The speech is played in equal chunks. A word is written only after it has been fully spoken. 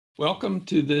Welcome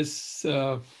to this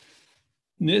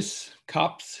NISS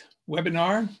COPSS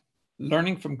webinar,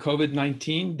 Learning from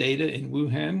COVID-19 Data in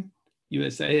Wuhan,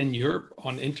 USA and Europe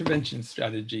on Intervention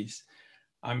Strategies.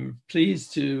 I'm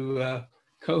pleased to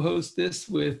co-host this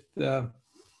with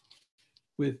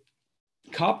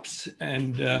COPSS,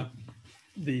 and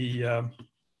the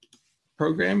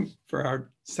program for our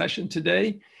session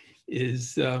today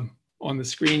is on the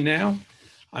screen now.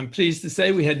 I'm pleased to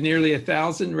say we had nearly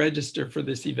 1,000 register for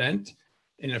this event.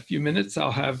 In a few minutes,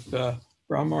 I'll have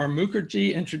Brahmar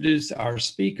Mukherjee introduce our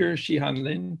speaker, Shihan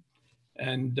Lin.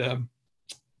 And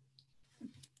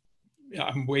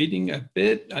I'm waiting a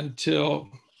bit until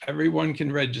everyone can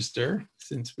register,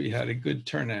 since we had a good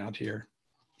turnout here.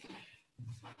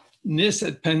 NISS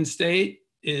at Penn State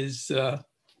is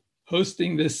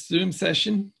hosting this Zoom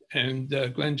session, and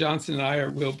Glenn Johnson and I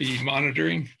will be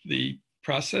monitoring the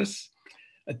process.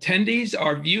 Attendees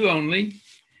are view only.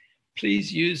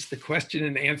 Please use the question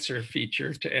and answer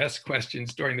feature to ask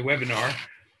questions during the webinar,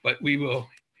 but we will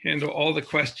handle all the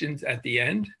questions at the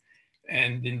end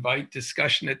and invite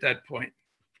discussion at that point.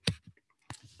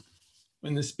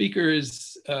 When the speaker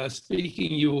is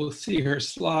speaking, you will see her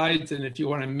slides, and if you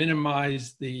want to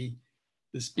minimize the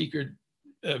speaker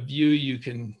view, you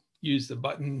can use the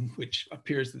button which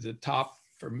appears at the top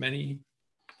for many.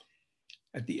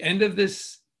 At the end of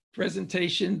this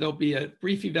presentation, there'll be a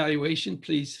brief evaluation.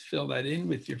 Please fill that in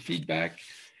with your feedback.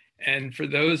 And for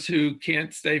those who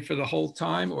can't stay for the whole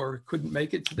time or couldn't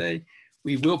make it today,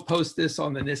 we will post this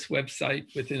on the NISS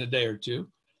website within a day or two,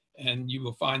 and you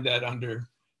will find that under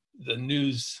the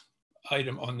news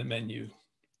item on the menu.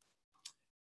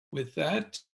 With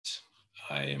that,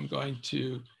 I am going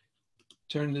to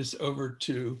turn this over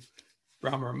to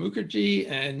Brahmar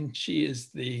Mukherjee, and she is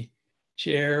the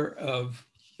chair of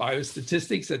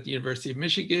Biostatistics at the University of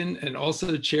Michigan and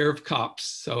also chair of COPSS.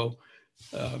 So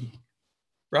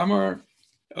Brahmar,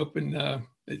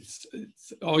 it's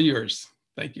all yours.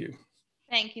 Thank you.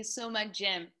 Thank you so much,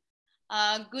 Jim.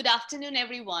 Good afternoon,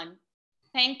 everyone.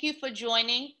 Thank you for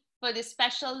joining for this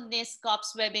special NISS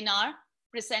COPSS webinar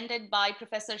presented by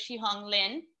Professor Shihan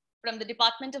Lin from the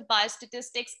Department of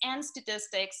Biostatistics and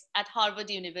Statistics at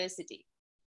Harvard University.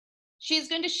 She's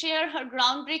going to share her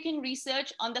groundbreaking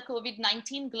research on the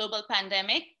COVID-19 global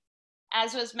pandemic.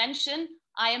 As was mentioned,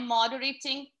 I am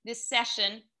moderating this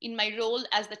session in my role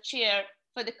as the chair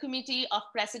for the Committee of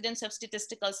Presidents of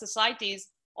Statistical Societies,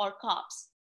 or COPSS.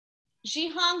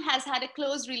 Shihan has had a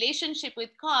close relationship with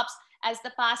COPSS as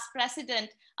the past president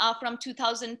from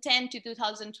 2010 to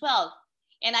 2012.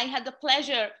 And I had the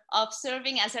pleasure of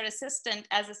serving as her assistant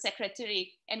as a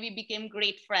secretary, and we became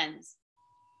great friends.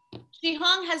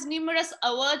 Shihan has numerous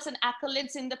awards and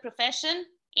accolades in the profession.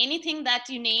 Anything that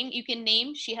you can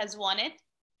name, she has won it.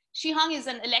 Shihan is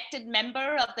an elected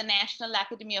member of the National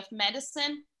Academy of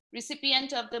Medicine,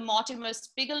 recipient of the Mortimer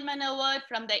Spiegelman Award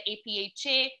from the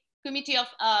APHA, Committee of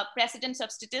Presidents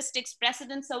of Statistics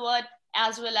President's Award,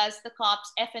 as well as the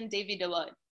COPSS F. and David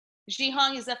Award.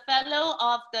 Shihan is a fellow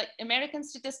of the American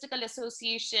Statistical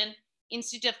Association,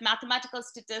 Institute of Mathematical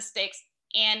Statistics,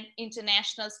 and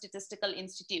International Statistical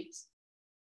Institutes.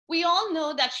 We all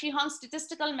know that Shihan's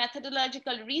statistical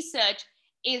methodological research,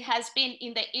 it has been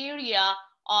in the area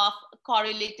of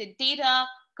correlated data,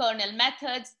 kernel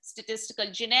methods, statistical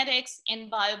genetics,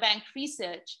 and biobank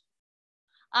research.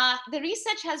 The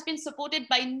research has been supported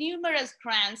by numerous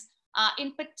grants,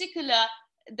 in particular,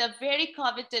 the very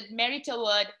coveted Merit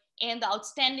Award and the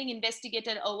Outstanding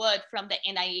Investigator Award from the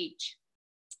NIH.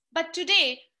 But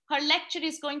today, her lecture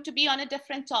is going to be on a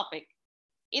different topic.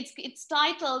 It's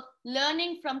titled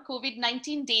Learning from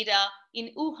COVID-19 Data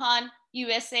in Wuhan,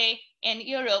 USA, and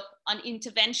Europe on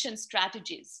Intervention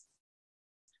Strategies.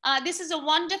 This is a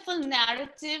wonderful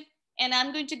narrative, and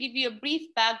I'm going to give you a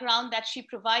brief background that she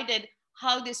provided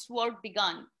how this work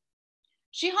began.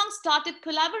 Shihan started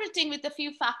collaborating with a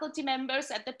few faculty members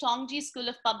at the Tongji School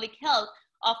of Public Health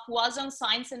of Huazhong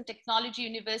Science and Technology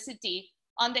University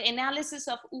on the analysis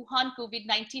of Wuhan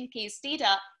COVID-19 case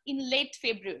data in late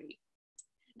February.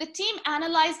 The team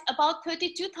analyzed about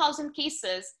 32,000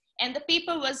 cases, and the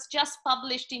paper was just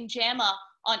published in JAMA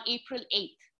on April 8th.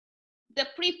 The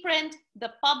preprint,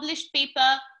 the published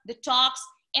paper, the talks,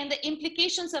 and the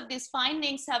implications of these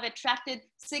findings have attracted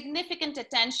significant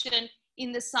attention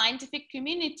in the scientific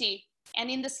community and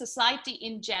in the society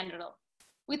in general.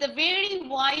 With a very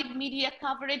wide media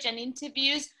coverage and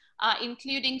interviews,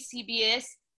 including CBS,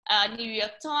 New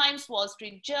York Times, Wall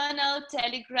Street Journal,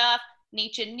 Telegraph,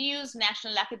 Nature News,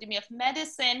 National Academy of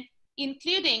Medicine,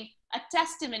 including a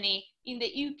testimony in the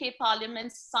UK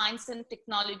Parliament's Science and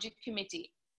Technology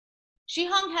Committee.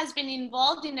 Shihong has been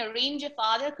involved in a range of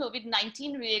other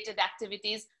COVID-19 related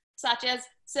activities, such as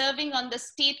serving on the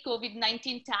state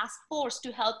COVID-19 task force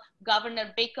to help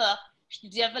Governor Baker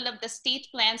develop the state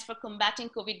plans for combating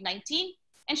COVID-19.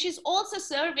 And she's also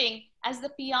serving as the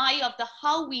PI of the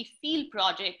How We Feel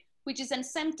project, which is a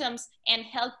symptoms and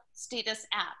health status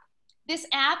app. This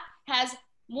app has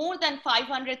more than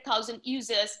 500,000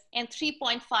 users and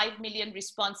 3.5 million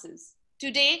responses.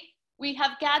 Today, we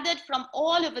have gathered from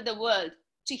all over the world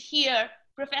to hear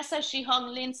Professor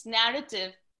Shihong Lin's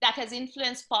narrative that has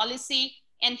influenced policy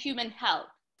and human health.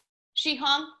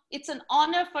 Shihong, it's an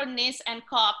honor for NISS and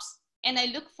COPSS, and I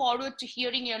look forward to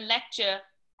hearing your lecture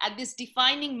at this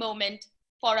defining moment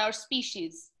for our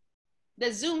species.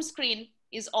 The Zoom screen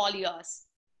is all yours.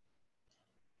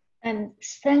 And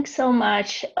thanks so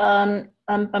much,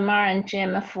 Bamar and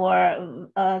Jim, for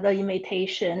the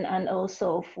invitation and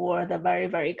also for the very,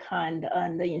 very kind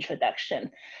the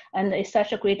introduction. And it's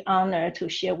such a great honor to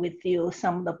share with you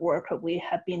some of the work we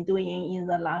have been doing in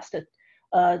the last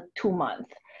 2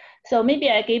 months. So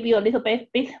maybe I gave you a little bit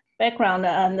background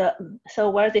on so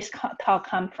where this talk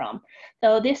come from.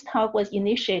 So this talk was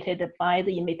initiated by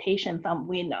the invitation from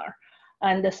WINR.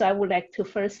 And so I would like to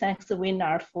first thank the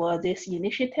winner for this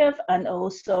initiative, and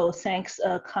also thanks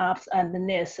COPSS and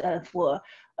NISS for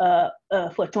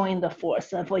joining the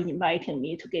force and for inviting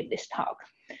me to give this talk.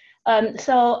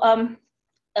 So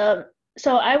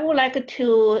I would like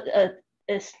to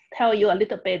tell you a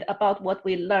little bit about what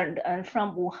we learned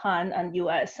from Wuhan and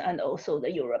US and also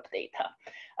the Europe data,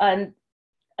 and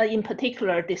in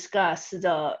particular discuss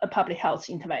the public health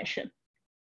intervention.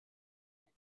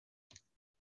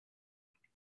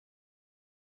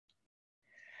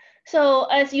 So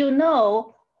as you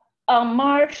know, on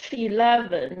March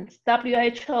 11,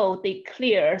 WHO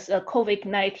declares a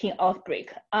COVID-19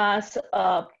 outbreak as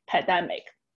a pandemic.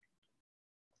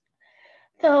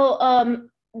 So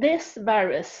this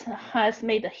virus has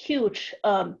made a huge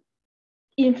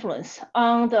influence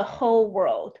on the whole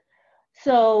world.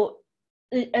 So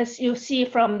as you see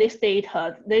from this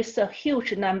data, there's a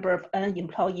huge number of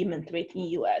unemployment rate in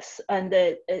US and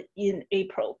in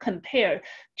April compared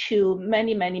to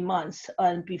many, many months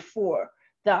before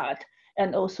that,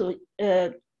 and also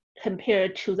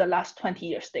compared to the last 20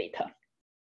 years data.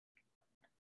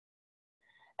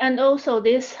 And also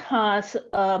this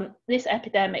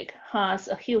epidemic has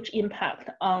a huge impact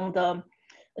on the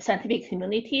scientific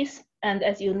communities. And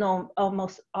as you know,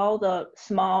 almost all the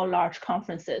small, large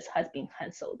conferences has been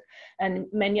canceled, and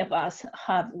many of us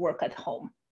have work at home.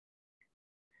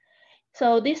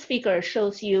 So this figure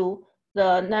shows you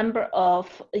the number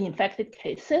of infected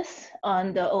cases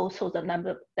and also the number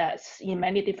of deaths in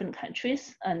many different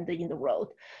countries and in the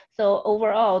world. So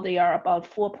overall, there are about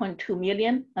 4.2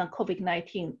 million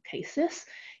COVID-19 cases.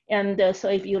 And so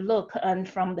if you look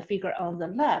from the figure on the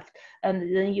left, and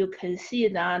then you can see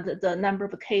that the number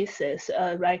of cases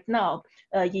right now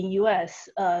in US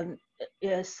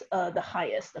is the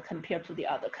highest compared to the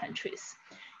other countries.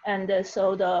 And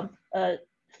so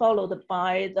followed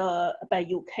by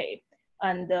UK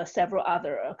and several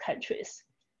other countries.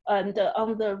 And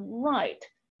on the right,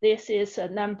 this is a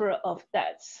number of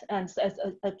deaths. And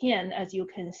again, as you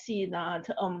can see that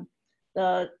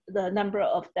the number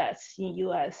of deaths in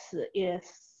US is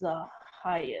the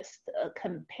highest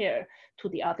compared to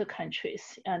the other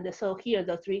countries. And so here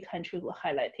the 3 countries were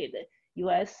highlighted,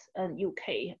 US and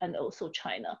UK and also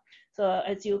China. So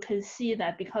as you can see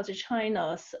that because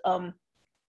China's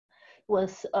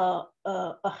was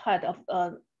ahead of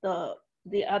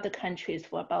the other countries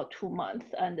for about 2 months.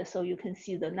 And so you can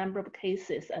see the number of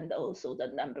cases and also the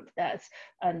number of deaths.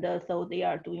 And so they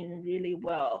are doing really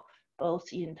well,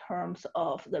 both in terms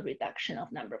of the reduction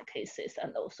of number of cases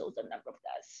and also the number of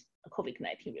deaths,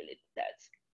 COVID-19 related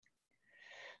deaths.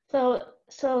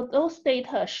 So those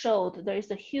data showed there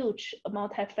is a huge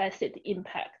multifaceted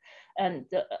impact. And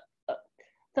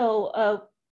so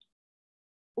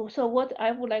what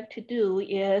I would like to do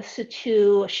is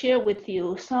to share with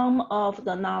you some of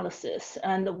the analysis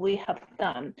and we have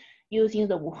done using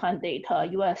the Wuhan data,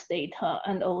 US data,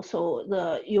 and also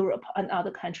the Europe and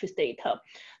other countries' data.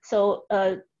 So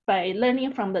by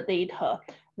learning from the data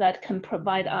that can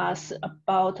provide us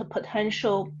about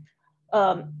potential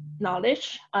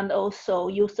knowledge and also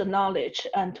use the knowledge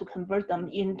and to convert them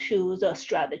into the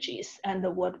strategies and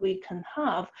what we can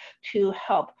have to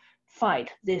help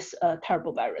fight this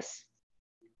terrible virus.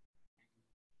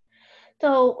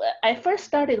 So I first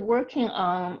started working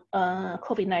on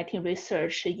COVID-19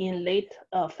 research in late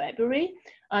February,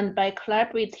 and by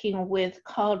collaborating with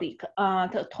colleagues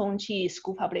at Tongji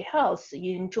School of Public Health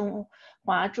in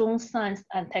Huazhong Science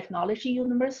and Technology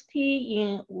University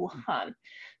in Wuhan.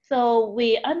 So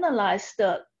we analyzed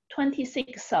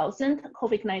 26,000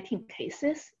 COVID-19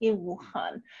 cases in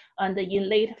Wuhan and in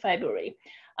late February.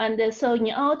 And so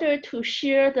in order to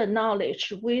share the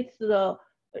knowledge with the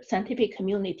scientific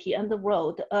community and the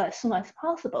world as soon as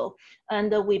possible,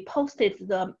 and we posted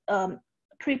the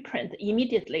preprint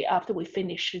immediately after we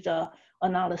finished the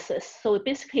analysis. So we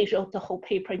basically wrote the whole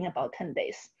paper in about 10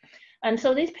 days. And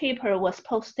so this paper was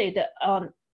posted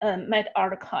on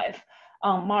medRxiv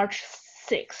on March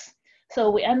 6th.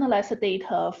 So we analyzed the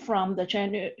data from the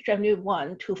January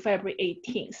 1 to February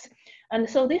 18th. And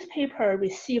so this paper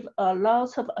received a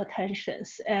lot of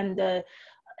attentions, and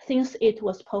since it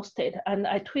was posted, and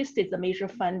I twisted the major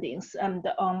findings on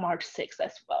March 6th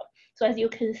as well. So as you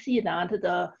can see that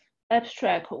the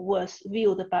abstract was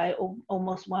viewed by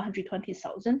almost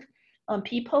 120,000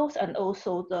 people, and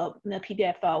also the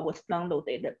PDF file was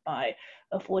downloaded by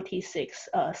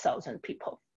 46,000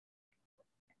 people.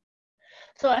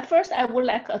 So at first, I would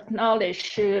like to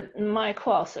acknowledge my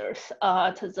co-authors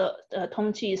at the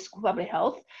Tongji School of Public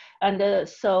Health, and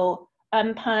so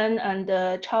An Pan and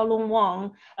Chaolong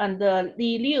Wang and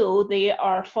Li Liu, they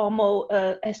are former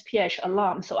SPH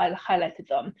alum, so I'll highlight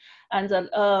them. And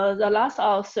the last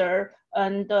author,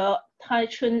 and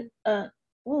Taichun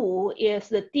Wu, is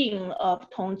the Dean of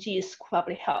Tongji School of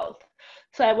Public Health.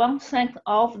 So I want to thank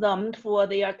all of them for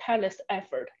their tireless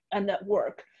effort and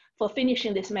work for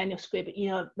finishing this manuscript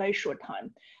in a very short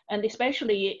time. And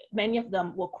especially many of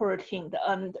them were quarantined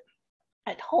and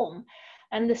at home.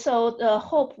 And so the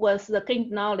hope was the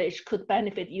gained knowledge could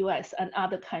benefit US and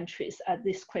other countries at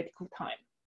this critical time.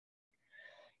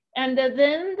 And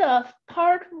then the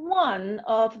part 1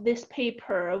 of this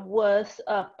paper was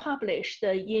published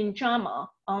in JAMA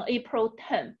on April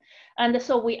 10. And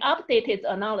so we updated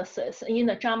the analysis in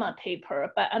the JAMA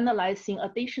paper by analyzing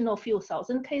additional few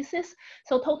thousand cases.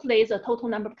 So totally the total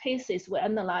number of cases we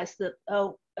analyzed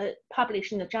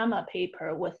published in the JAMA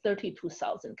paper was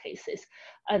 32,000 cases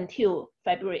until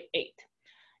February 8.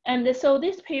 And so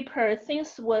this paper,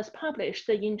 since was published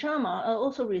in JAMA,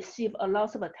 also received a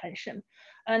lot of attention.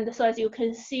 And so as you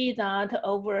can see that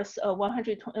over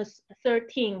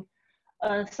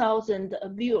 113,000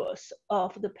 viewers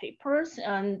of the papers,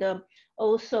 and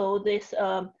also this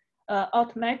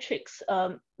altmetrics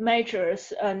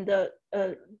measures and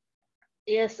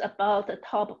is about the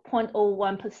top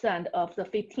 0.01% of the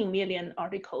 15 million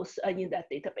articles in that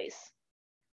database.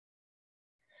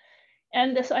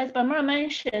 And so as Barbara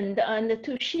mentioned, and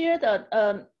to share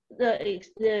the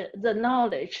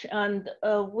knowledge and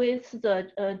with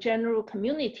the general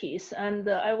communities, and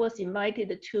I was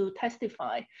invited to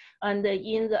testify and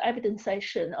in the evidence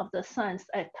session of the Science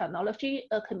and Technology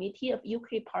Committee of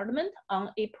UK Parliament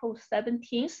on April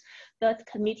 17th. That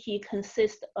committee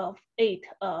consists of 8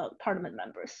 Parliament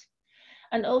members.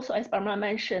 And also, as Barbara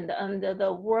mentioned, and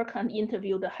the work and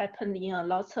interview that happened in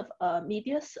lots of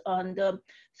medias, and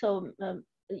so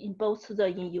in both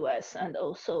in US and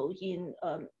also in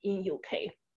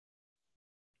UK.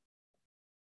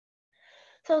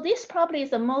 So this probably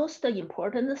is the most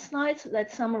important slide that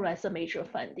summarizes the major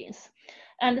findings.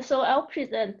 And so I'll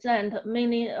present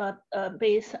mainly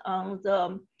based on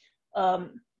the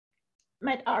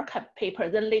medRxiv paper.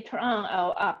 Then later on,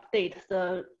 I'll update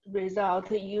the result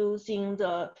using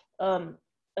the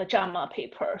JAMA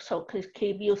paper, so could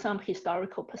give you some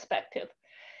historical perspective.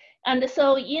 And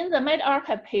so in the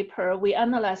medRxiv paper, we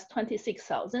analyzed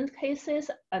 26,000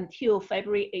 cases until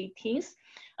February 18th.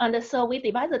 And so we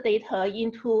divide the data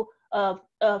into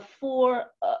four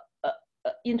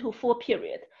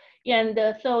periods. And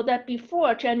so that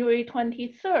before January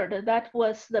 23rd, that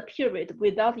was the period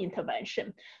without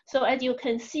intervention. So as you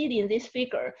can see in this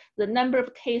figure, the number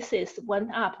of cases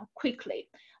went up quickly.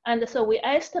 And so we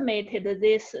estimated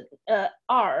this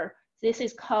R. This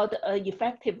is called an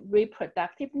effective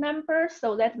reproductive number.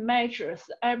 So that measures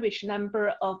the average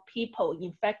number of people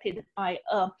infected by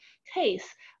a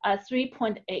case at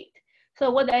 3.8.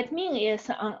 So what that means is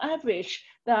on average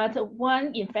that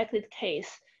one infected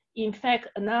case infect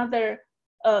another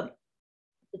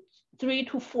 3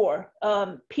 to 4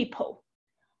 people.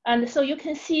 And so you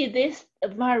can see this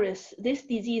virus, this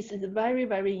disease is very,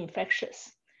 very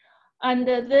infectious. And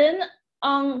then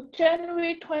on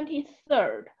January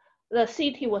 23rd, the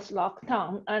city was locked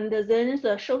down, and then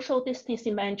the social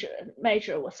distancing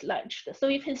measure was launched. So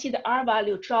you can see the R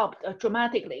value dropped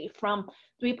dramatically from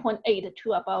 3.8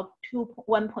 to about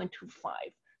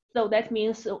 1.25. So that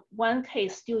means one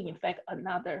case still infect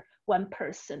another one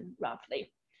person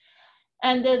roughly.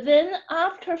 And then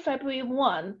after February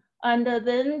 1, and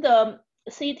then the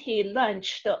city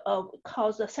launched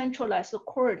called the centralized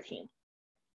quarantine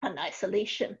and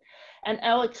isolation. And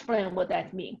I'll explain what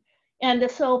that means. And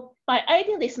so by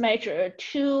adding this measure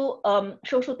to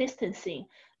social distancing,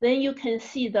 then you can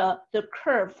see the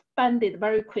curve banded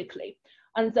very quickly,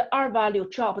 and the R value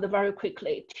dropped very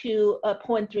quickly to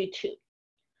 0.32.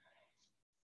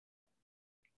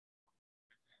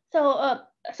 So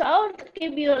I'll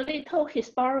give you a little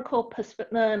historical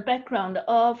background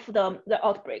of the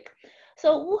outbreak.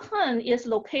 So Wuhan is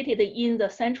located in the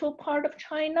central part of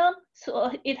China,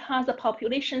 so it has a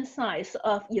population size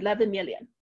of 11 million.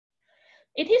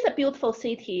 It is a beautiful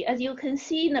city, as you can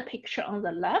see in the picture on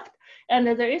the left, and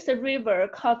there is a river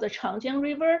called the Changjiang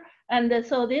River, and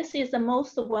so this is the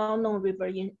most well-known river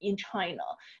in China.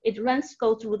 It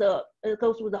go through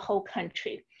the whole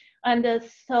country, and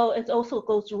so it also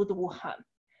goes through the Wuhan.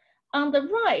 On the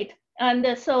right,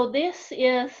 and so this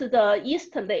is the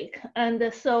East Lake,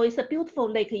 and so it's a beautiful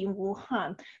lake in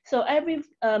Wuhan. So every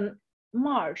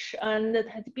March, and it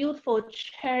has beautiful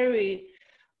cherry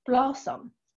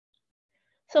blossom.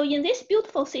 So in this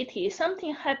beautiful city,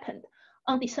 something happened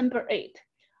on December 8th.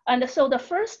 And so the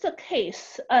first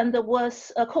case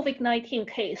was a COVID-19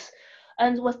 case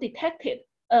and was detected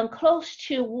close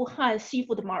to Wuhan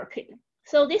seafood market.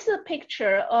 So this is a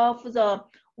picture of the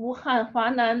Wuhan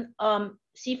Huanan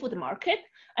seafood market.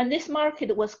 And this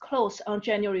market was closed on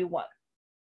January 1.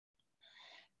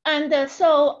 And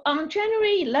so on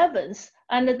January 11th,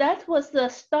 and that was the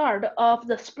start of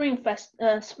the spring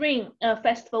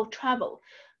festival travel.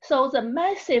 So the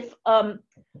massive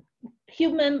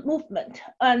human movement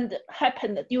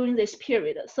happened during this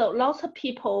period. So lots of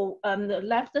people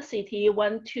left the city,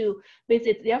 went to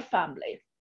visit their family.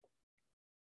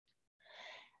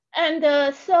 And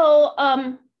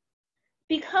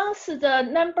because the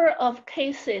number of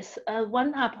cases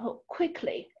went up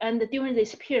quickly and during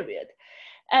this period,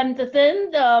 and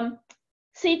then the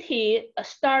city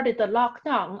started the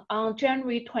lockdown on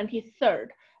January 23rd.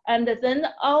 And then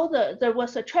there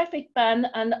was a traffic ban,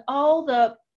 and all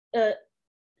the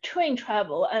train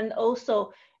travel and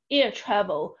also air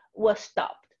travel was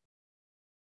stopped.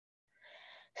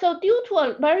 So due to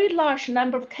a very large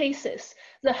number of cases,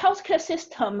 the healthcare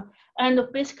system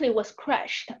basically was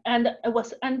crashed, and it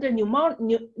was under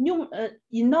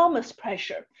enormous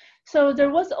pressure. So there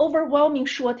was overwhelming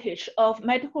shortage of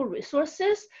medical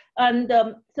resources, and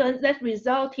so that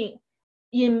resulting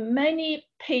in many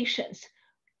patients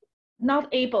not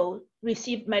able to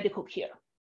receive medical care.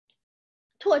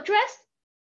 To address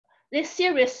this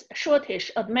serious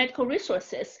shortage of medical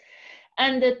resources,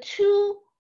 and the 2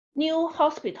 new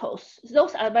hospitals,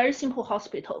 those are very simple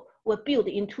hospitals, were built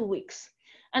in 2 weeks.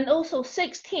 And also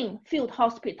 16 field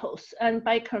hospitals, and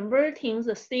by converting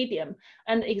the stadium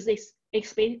and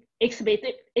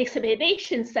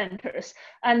exhibition centers,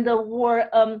 and were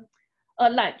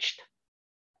launched.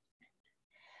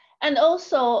 And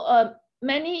also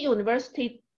many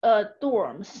university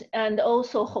dorms and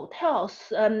also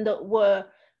hotels were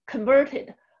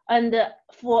converted, and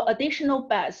for additional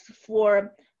beds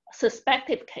for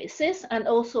suspected cases, and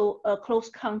also close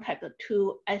contact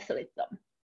to isolate them.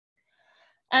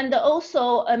 And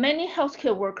also many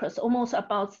healthcare workers, almost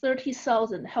about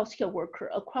 30,000 healthcare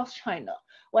workers across China,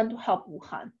 went to help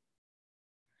Wuhan.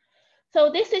 So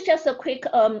this is just a quick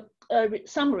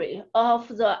summary of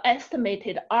the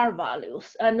estimated R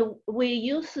values. And we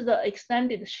use the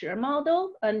extended shear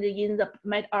model and in the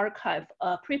medRxiv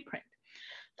preprint.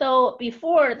 So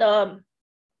before the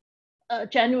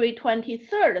January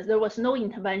 23rd, there was no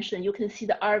intervention. You can see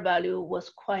the R value was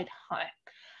quite high.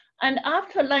 And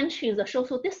after launching the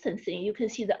social distancing, you can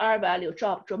see the R value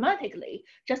dropped dramatically,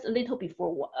 just a little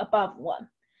above 1.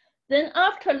 Then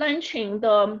after launching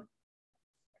the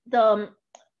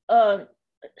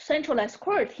centralized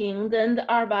quarantine, then the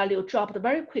R value dropped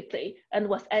very quickly and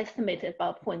was estimated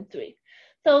about 0.3.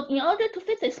 So in order to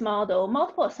fit this model,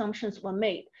 multiple assumptions were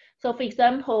made. So for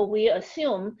example, we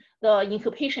assume the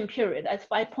incubation period as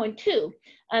 5.2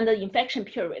 and the infection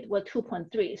period were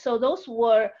 2.3. So those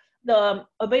were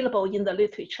available in the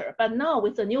literature. But now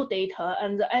with the new data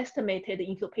and the estimated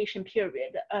incubation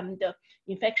period and the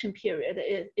infection period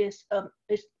is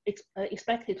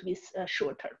expected to be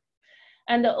shorter.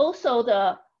 And also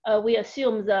we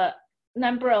assume the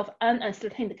number of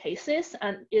unascertained cases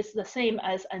and is the same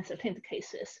as ascertained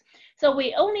cases. So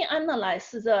we only analyze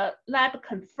the lab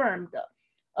confirmed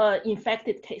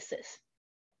infected cases.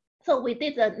 So we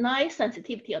did a nice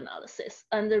sensitivity analysis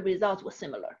and the results were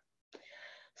similar.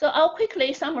 So I'll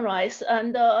quickly summarize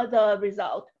the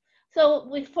result.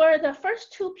 So for the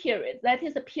first two periods, that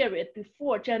is the period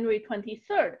before January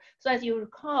 23rd. So as you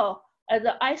recall,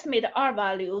 the estimated R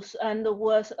values and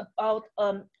was about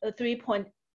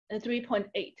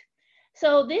 3.8.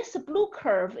 So this blue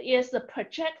curve is the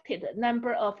projected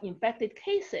number of infected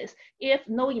cases if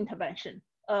no intervention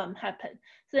happen.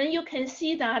 So then you can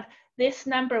see that this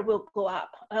number will go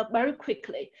up very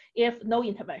quickly if no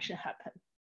intervention happen.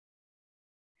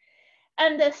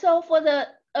 And so for the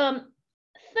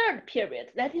third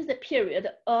period, that is the period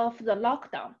of the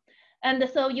lockdown. And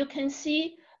so you can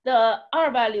see the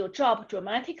R value dropped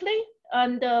dramatically,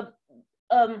 and the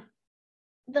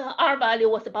R value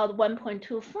was about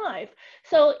 1.25.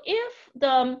 So if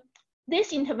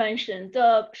this intervention,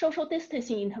 the social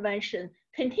distancing intervention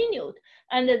continued,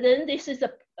 and then this is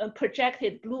a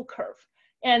projected blue curve.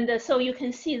 And so you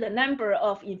can see the number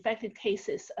of infected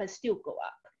cases still go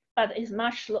up, but it's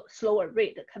much slower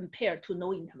rate compared to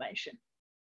no intervention.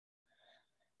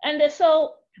 And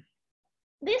so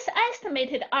this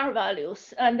estimated R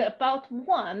values and about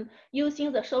 1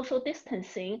 using the social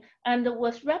distancing and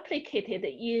was replicated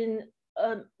in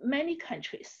many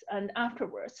countries and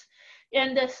afterwards.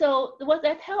 And so what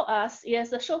that tells us is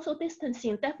the social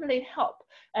distancing definitely helped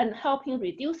and helping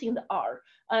reducing the R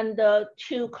and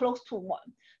to close to 1.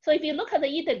 So if you look at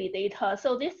the Italy data,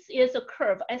 so this is a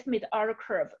curve, estimated R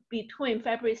curve between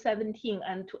February 17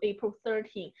 and to April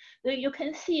 13. You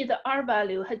can see the R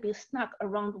value has been stuck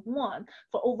around 1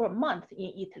 for over a month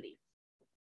in Italy.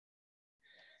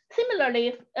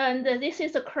 Similarly, and this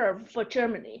is a curve for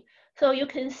Germany. So you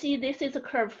can see this is a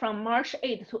curve from March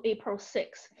 8 to April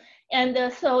 6.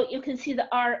 And so you can see the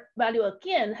R value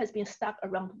again has been stuck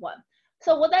around 1.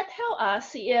 So what that tells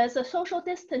us is social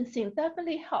distancing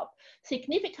definitely helped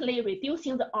significantly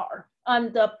reducing the R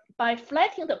and by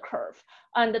flattening the curve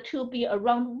and to be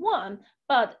around 1,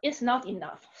 but it's not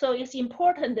enough. So it's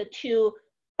important to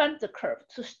bend the curve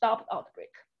to stop the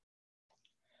outbreak.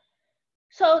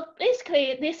 So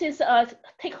basically, this is a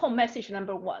take-home message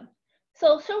number 1.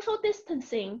 So social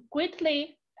distancing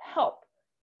greatly helped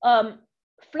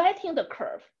flattening the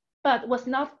curve, but was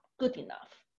not good enough.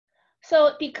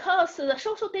 So because the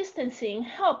social distancing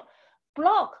helped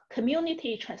block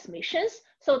community transmissions,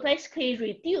 so basically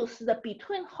reduce the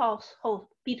between household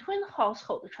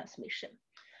transmission.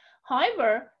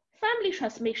 However, family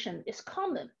transmission is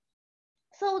common.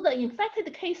 So the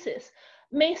infected cases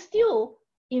may still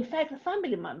infect a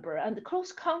family member and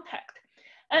close contact.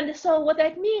 And so what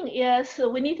that means is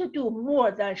we need to do more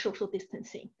than social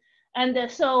distancing. And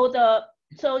so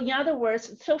in other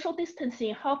words, social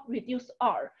distancing helped reduce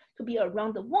R to be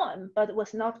around 1, but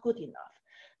was not good enough.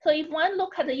 So if one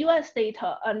look at the US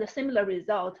data and a similar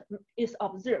result is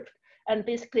observed, and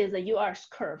basically the US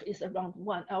curve is around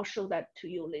 1. I'll show that to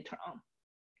you later on.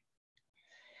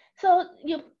 So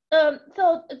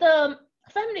the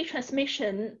family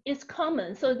transmission is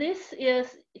common. So this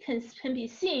can be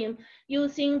seen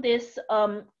using this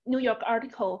New York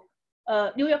Times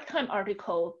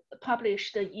article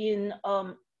published in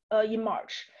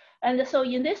March. And so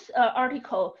in this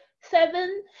article,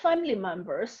 7 family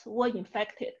members were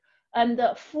infected and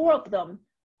 4 of them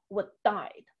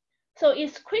died. So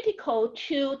it's critical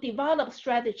to develop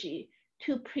strategy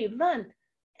to prevent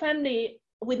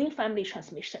within family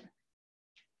transmission.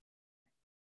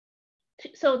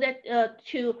 So that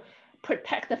to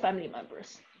protect the family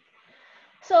members.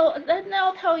 So let me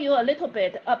now tell you a little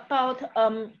bit about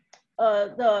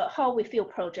the How We Feel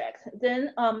project.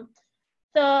 Then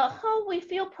the How We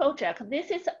Feel project, this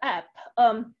is an app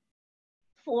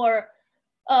for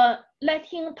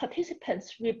letting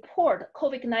participants report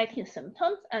COVID-19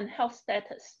 symptoms and health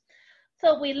status.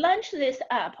 So we launched this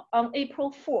app on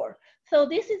April 4. So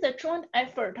this is a joint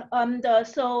effort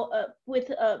with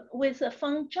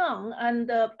Feng Zhang and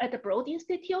at the Broad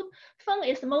Institute. Feng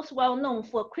is most well known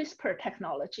for CRISPR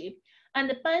technology,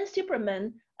 and Ben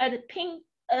Silberman at Ping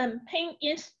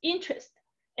Interest.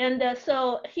 And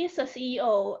so he's a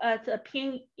CEO at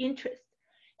Ping Interest.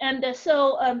 And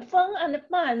so Feng and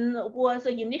Ben was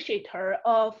the initiator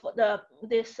of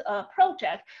this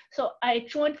project. So I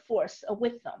joined force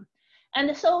with them.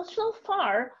 And so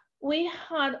far, we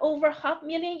had over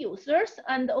 500,000 users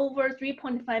and over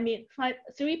 3.5 million,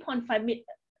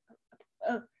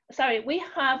 we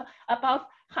have about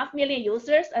 500,000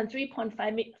 users and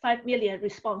 3.5 million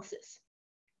responses.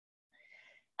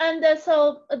 And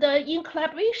so in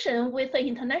collaboration with the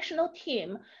international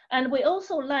team, and we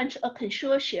also launched a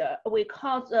consortia, we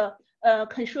call the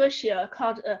consortia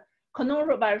called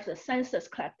Coronavirus Census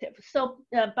Collective. So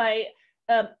by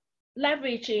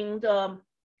leveraging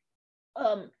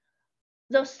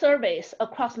those surveys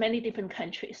across many different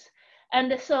countries.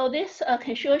 And so this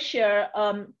can share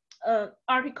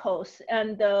articles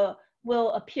and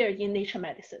will appear in Nature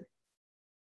Medicine.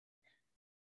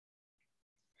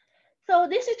 So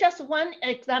this is just one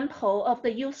example of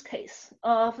the use case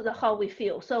of how we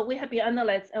feel. So we have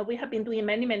been doing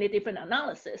many different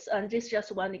analyses, and this is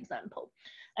just one example.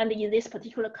 And in this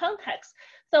particular context,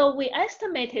 so we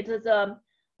estimated the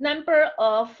number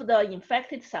of the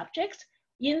infected subjects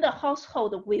in the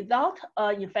household without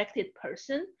an infected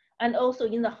person, and also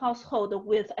in the household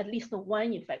with at least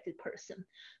one infected person.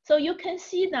 So you can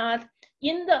see that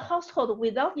in the household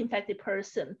without infected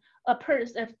person,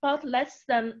 about less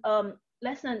than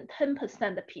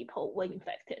 10% of people were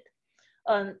infected.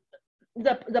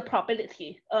 The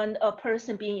probability and a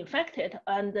person being infected,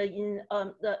 and in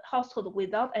the household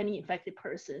without any infected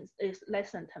persons is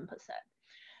less than 10%.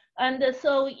 And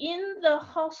so in the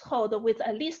household with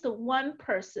at least one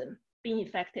person being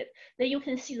infected, then you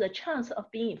can see the chance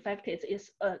of being infected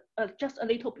is just a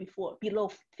little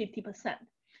below 50%.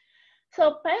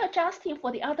 So by adjusting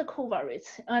for the other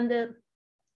covariates, and then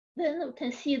we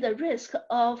can see the risk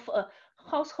of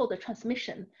household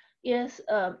transmission is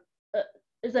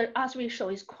the odds ratio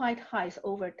is quite high, it's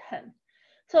over 10.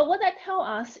 So what that tells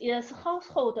us is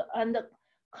household and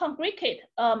congregate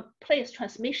place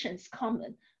transmission is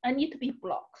common and need to be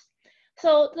blocked.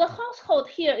 So the household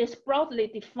here is broadly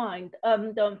defined.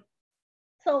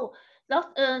 So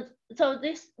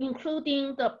this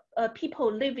including the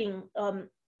people living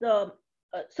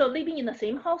living in the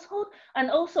same household, and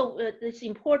also it's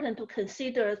important to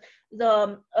consider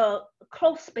the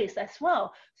closed space as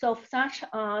well. So such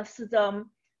as the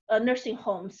nursing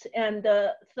homes and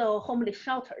so homeless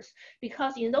shelters,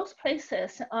 because in those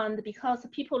places, and because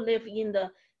people live in the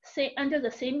under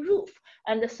the same roof,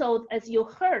 and so as you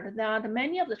heard that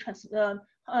many of the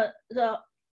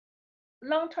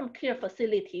long-term care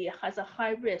facility has a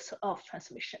high risk of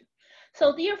transmission.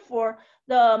 So therefore,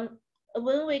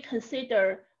 when we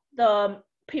consider the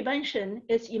prevention,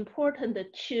 it's important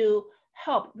to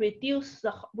help reduce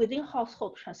the within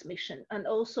household transmission, and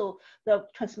also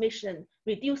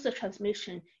reduce the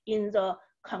transmission in the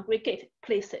congregate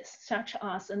places, such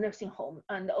as a nursing home,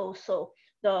 and also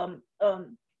the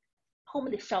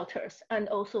homeless shelters, and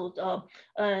also the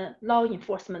law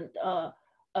enforcement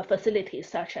facilities,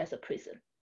 such as a prison.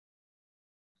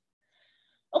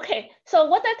 Okay, so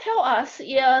what that tells us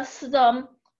is the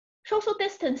social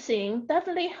distancing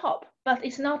definitely help, but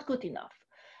it's not good enough.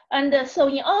 And so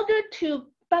in order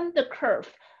to bend the curve,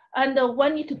 and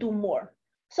one need to do more.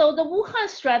 So the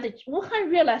Wuhan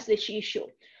realized this issue.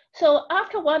 So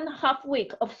after 1.5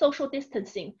 weeks of social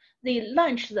distancing, they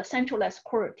launched the centralized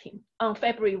quarantine on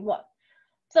February 1.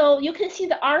 So you can see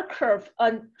the R curve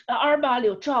and R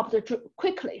value dropped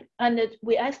quickly, and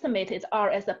we estimated R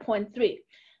as a 0.3.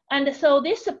 And so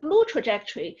this blue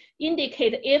trajectory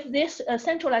indicates if this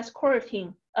centralized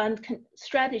quarantine and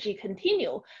strategy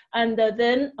continue, and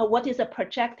then what is the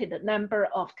projected number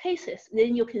of cases,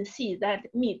 then you can see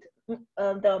that meet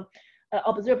the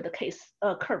observed case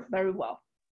curve very well.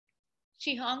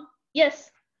 Shihong?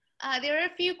 Yes. There are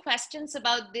a few questions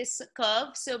about this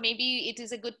curve, so maybe it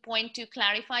is a good point to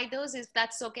clarify those, if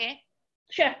that's okay.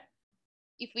 Sure.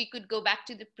 If we could go back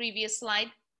to the previous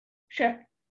slide. Sure.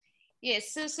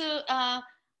 Yes, so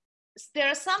there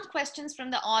are some questions from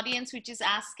the audience which is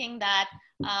asking that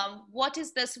why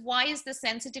is the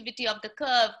sensitivity of the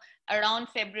curve around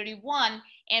February 1,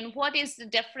 and what is the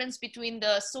difference between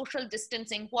the social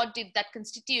distancing, what did that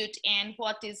constitute, and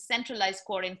what is centralized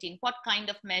quarantine, what kind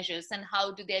of measures and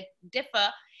how do they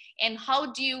differ, and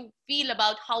how do you feel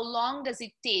about how long does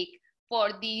it take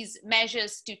for these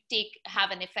measures to have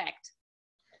an effect?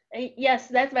 Yes,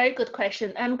 that's a very good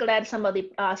question. I'm glad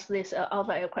somebody asked this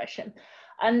outlier question.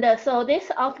 And so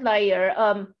this outlier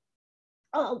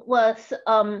was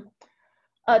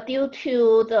due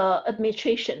to the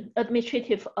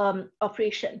administrative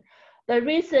operation. The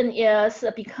reason is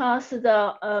because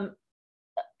the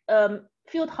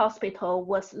field hospital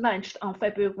was launched on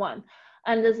February 1,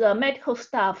 and the medical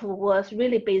staff was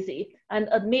really busy and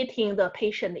admitting the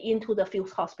patient into the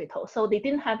field hospital. So they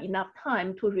didn't have enough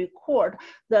time to record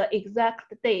the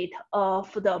exact date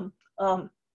of the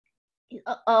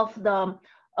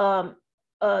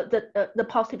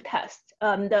positive test.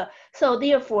 And so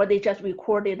therefore they just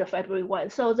recorded the February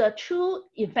 1. So the true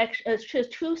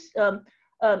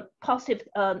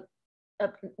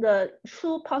the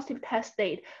true positive test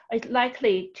date is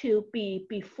likely to be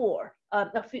before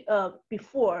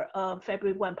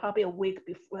February 1, probably a week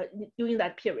before, during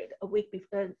that period, a week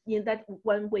before, in that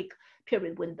 1 week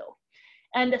period window.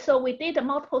 And so we did a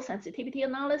multiple sensitivity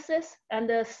analysis, and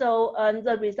so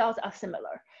the results are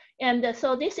similar. And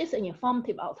so this is an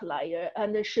informative outlier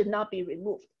and should not be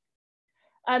removed.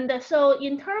 And so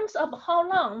in terms of how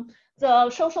long the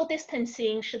social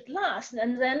distancing should last,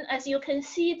 and then as you can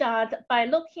see that by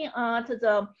looking at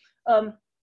the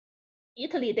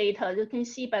Italy data, you can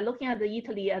see by looking at the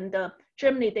Italy and the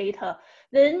Germany data,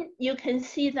 then you can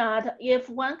see that if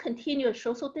one continues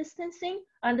social distancing,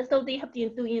 and so they have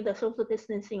been doing the social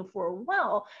distancing for a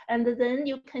while, and then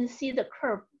you can see the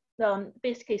curve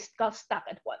basically got stuck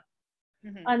at 1.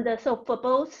 Mm-hmm. And so for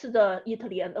both the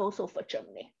Italy and also for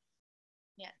Germany.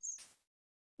 Yes.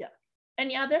 Yeah.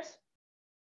 Any others?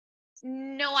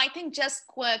 No, I think just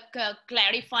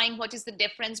clarifying what is the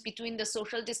difference between the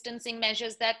social distancing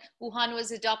measures that Wuhan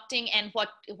was adopting and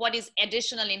what is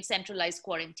additional in centralized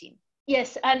quarantine.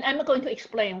 Yes, and I'm going to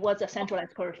explain what the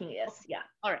centralized quarantine is. Yeah.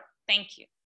 All right. Thank you.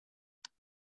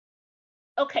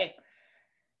 Okay.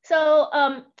 So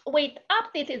we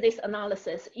updated this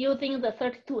analysis using the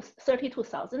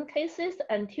 32,000 cases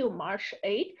until March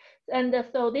 8. And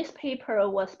so this paper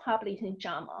was published in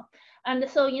JAMA. And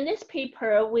so in this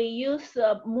paper, we use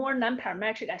more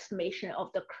non-parametric estimation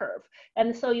of the curve.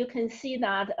 And so you can see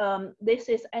that this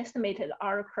is estimated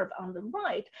R curve on the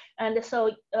right. And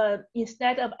so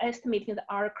instead of estimating the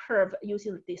R curve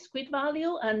using the discrete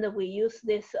value, and we use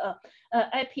this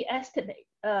IP estimate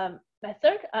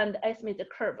method and estimate the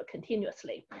curve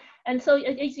continuously. And so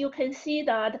as you can see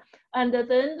that, and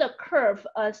then the curve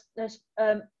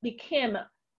became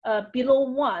below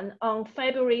 1 on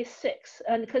February 6th,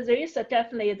 and because there is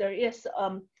definitely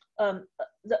the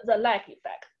lag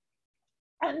effect.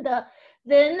 And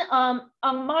then on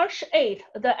March 8th,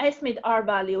 the estimated R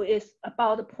value is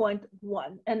about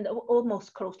 0.1 and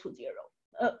almost close to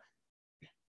 0.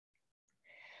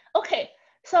 Okay,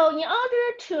 so in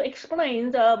order to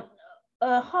explain the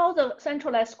how the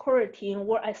centralized quarantine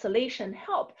or isolation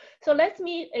help, so let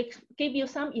me give you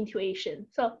some intuition.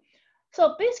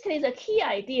 So basically, the key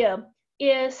idea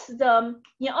is in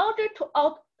order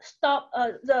to stop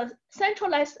the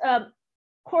centralized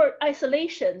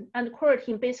isolation and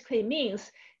quarantine basically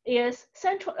means is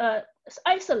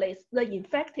isolates the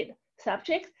infected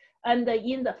subjects and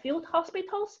in the field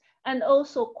hospitals, and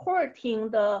also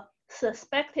quarantine the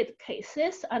suspected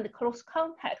cases and close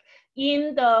contact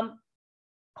in the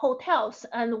hotels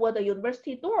and with the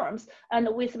university dorms and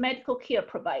with medical care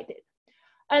provided.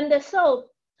 And so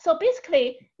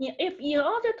basically, if in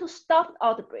order to stop the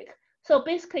outbreak, so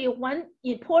basically one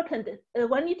important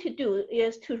one need to do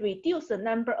is to reduce the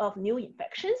number of new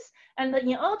infections. And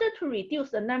in order to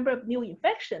reduce the number of new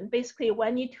infections, basically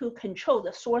one need to control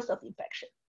the source of infection.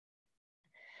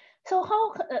 So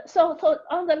so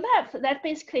on the left, that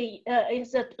basically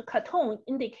is a cartoon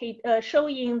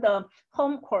showing the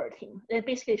home quarantine. It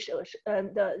basically shows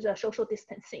the social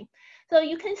distancing. So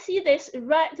you can see this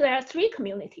red. There are 3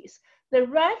 communities. The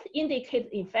red indicate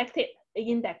infected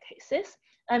index cases,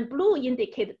 and blue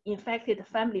indicate infected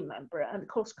family member and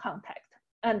close contact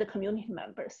and the community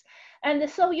members. And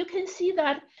so you can see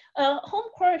that home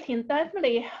quarantine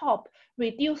definitely help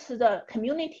reduce the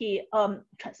community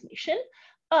transmission.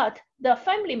 But the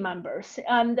family members,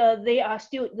 and they are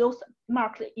still, those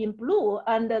marked in blue,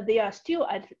 and they are still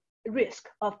at risk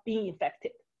of being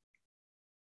infected.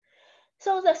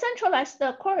 So the centralized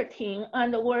quarantine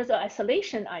and or the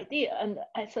isolation idea, and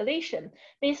isolation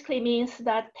basically means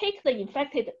that take the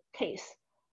infected case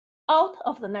out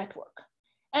of the network.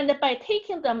 And by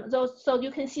taking them, so you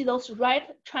can see those red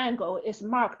triangle is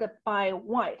marked by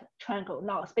white triangle.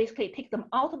 Now it's basically take them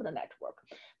out of the network.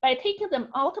 By taking them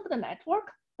out of the network,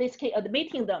 basically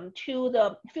admitting them to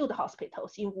the field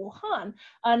hospitals in Wuhan,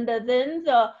 and then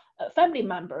the family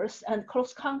members and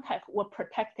close contact were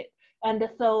protected. And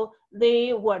so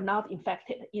they were not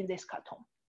infected in this cartoon.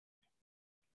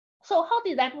 So how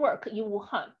did that work in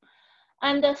Wuhan?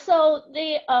 And so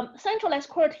the centralized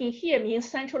quarantine here means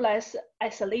centralized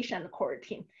isolation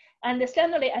quarantine. And the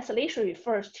centralized isolation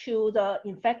refers to the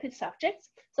infected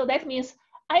subjects. So that means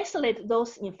isolate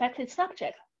those infected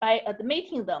subjects by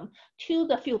admitting them to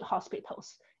the field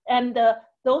hospitals. And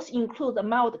those include the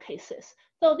mild cases.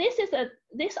 So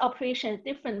this operation is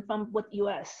different from what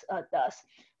US does.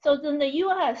 So in the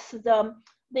US,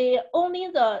 only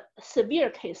the severe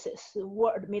cases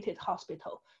were admitted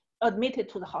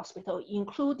to the hospital,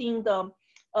 including the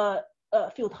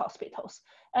field hospitals.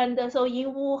 And so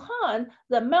in Wuhan,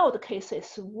 the mild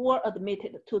cases were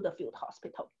admitted to the field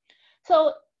hospital.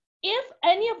 So if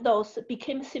any of those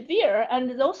became severe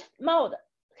and those mild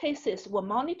cases were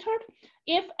monitored.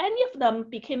 If any of them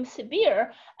became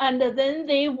severe, and then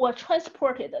they were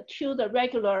transported to the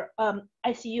regular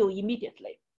ICU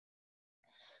immediately.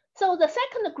 So the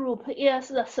second group is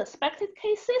the suspected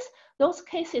cases, those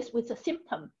cases with a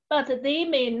symptom, but they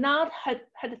may not have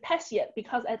had a test yet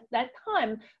because at that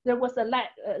time there was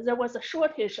a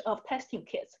shortage of testing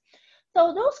kits.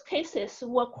 So those cases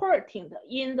were quarantined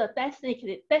in the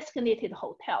designated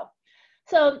hotel.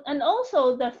 So, and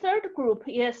also the third group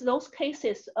is those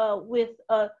cases with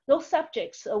those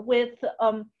subjects with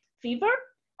fever,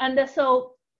 and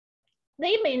so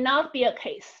they may not be a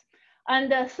case.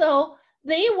 And so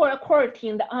they were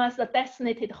quarantined as a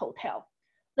designated hotel.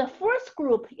 The fourth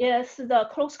group is the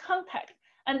close contact,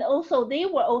 and also they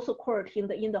were also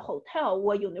quarantined in the hotel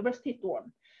or university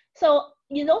dorm. So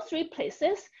in those three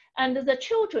places, and the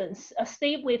children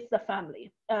stay with the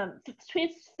family,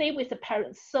 stay with the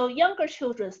parents. So younger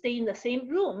children stay in the same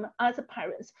room as the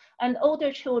parents, and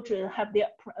older children have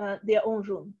their own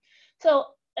room. So,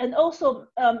 and also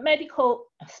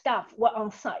medical staff were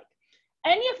on site.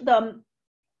 Any of them,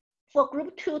 for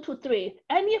group 2 to 3,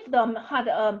 any of them had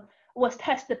was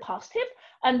tested positive,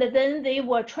 and then they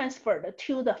were transferred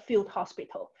to the field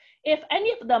hospital. If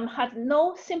any of them had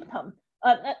no symptom,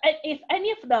 if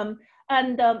any of them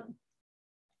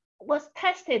was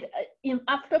tested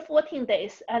after 14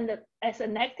 days and as a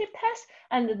negative test,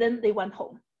 and then they went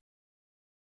home.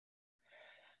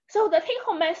 So the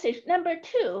take-home message number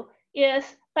 2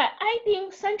 is by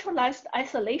adding centralized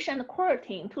isolation and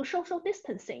quarantine to social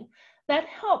distancing, that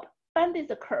help bend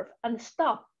the curve and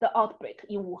stop the outbreak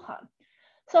in Wuhan.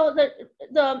 So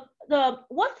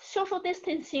what social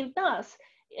distancing does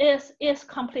is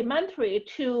complementary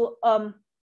to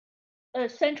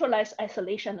centralized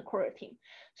isolation and quarantine.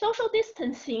 Social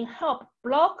distancing help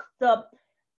block the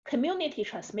community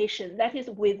transmission that is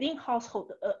within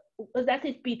household, that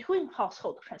is between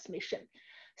household transmission.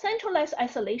 Centralized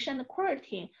isolation and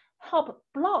quarantine help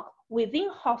block within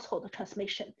household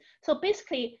transmission. So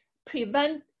basically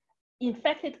prevent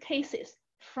infected cases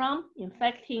from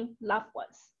infecting loved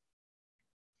ones.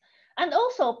 And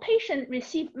also patients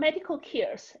receive medical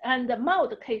cares, and the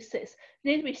mild cases,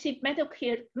 they receive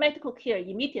medical care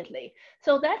immediately.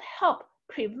 So that help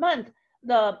prevent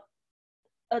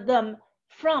them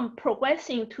from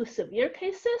progressing to severe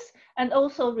cases and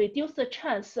also reduce the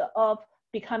chance of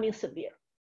becoming severe.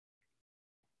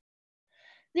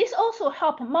 This also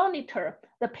help monitor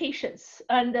the patients,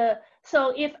 and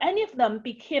so if any of them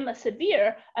became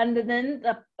severe, and then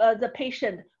the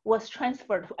patient was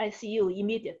transferred to ICU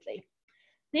immediately.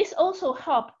 This also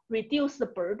help reduce the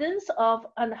burdens on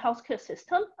the healthcare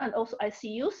system and also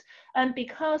ICUs, and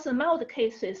because the mild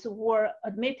cases were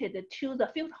admitted to the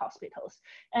field hospitals,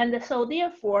 and so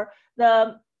therefore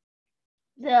the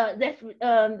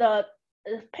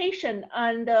patient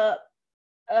and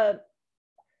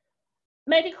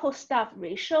medical staff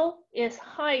ratio is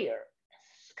higher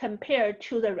compared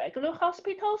to the regular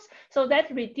hospitals. So that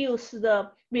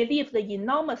relieve the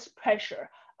enormous pressure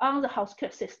on the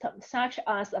healthcare system, such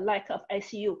as a lack of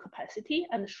ICU capacity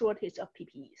and shortage of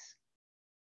PPEs.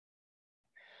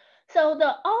 So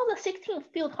all the 16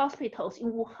 field hospitals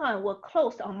in Wuhan were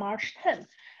closed on March 10th.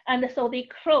 And so they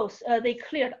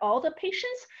cleared all the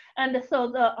patients. And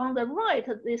so on the right,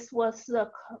 this was the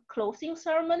closing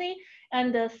ceremony.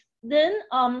 And then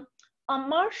on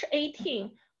March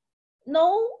 18,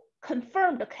 no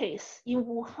confirmed case in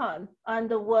Wuhan and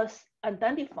was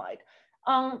identified.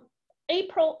 On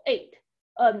April 8,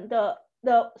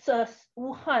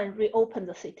 Wuhan reopened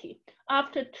the city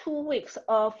after 2 weeks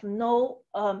of no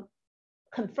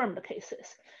confirmed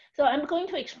cases. So I'm going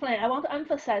to explain. I want to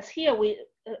emphasize here, we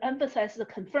emphasize the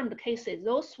confirmed cases.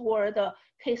 Those were the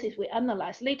cases we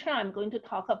analyzed. Later, I'm going to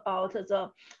talk about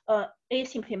the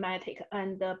asymptomatic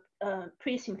and the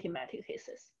pre-symptomatic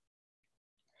cases.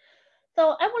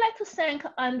 So I would like to thank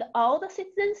all the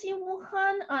citizens in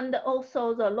Wuhan and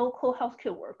also the local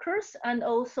healthcare workers and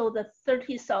also the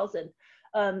 30,000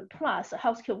 plus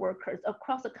healthcare workers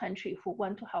across the country who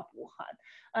want to help Wuhan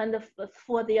and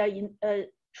for their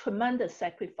tremendous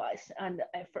sacrifice and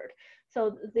effort.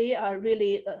 So they are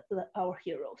really our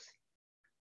heroes.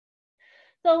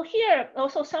 So here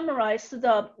also summarize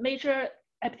the major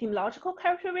epidemiological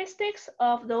characteristics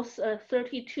of those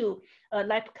 32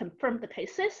 lab confirmed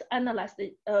cases analyzed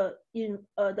in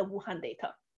the Wuhan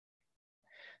data.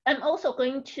 I'm also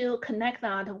going to connect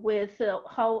that with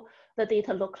how the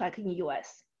data look like in the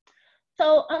US.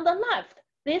 So on the left,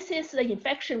 this is the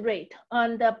infection rate,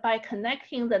 and by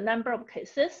connecting the number of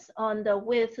cases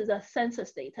with the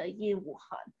census data in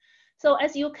Wuhan. So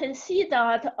as you can see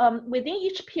that within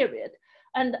each period,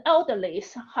 and elderly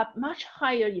have much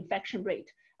higher infection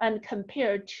rate and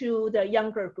compared to the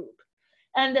younger group.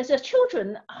 And the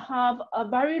children have a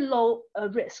very low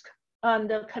risk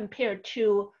and compared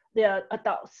to the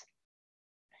adults.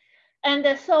 And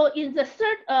so in the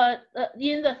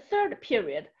third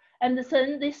period, and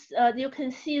then this you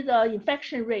can see the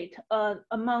infection rate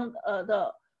among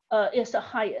is the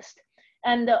highest,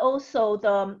 and also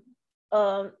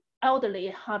the elderly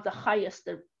have the highest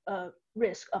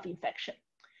risk of infection.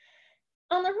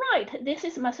 On the right, this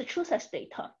is Massachusetts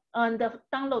data and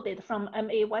downloaded from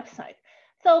MA website.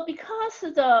 So because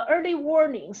the early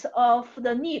warnings of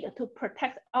the need to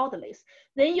protect elderly,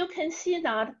 then you can see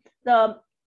that the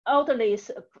elderly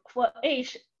for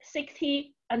age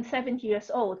 60 and 70 years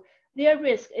old, their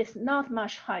risk is not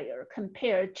much higher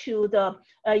compared to the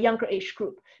younger age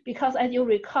group. Because as you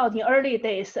recall, in early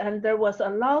days, and there was a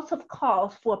lot of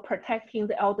calls for protecting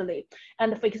the elderly.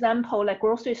 And for example, like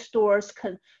grocery stores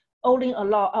can only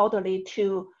allow elderly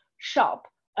to shop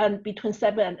and between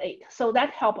 7 and 8. So that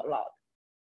helped a lot.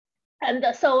 And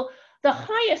so the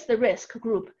highest risk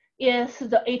group is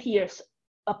the 80 years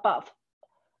above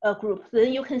group.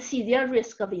 Then you can see their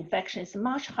risk of infection is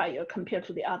much higher compared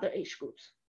to the other age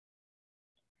groups.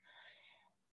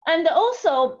 And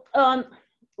also,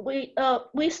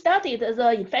 we studied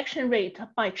the infection rate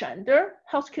by gender,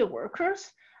 healthcare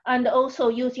workers, and also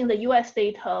using the US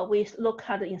data, we look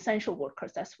at the essential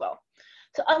workers as well.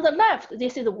 So on the left,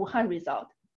 this is the Wuhan result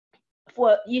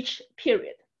for each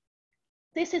period.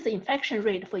 This is the infection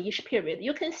rate for each period.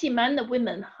 You can see men and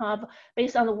women have,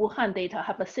 based on the Wuhan data,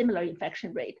 have a similar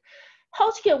infection rate.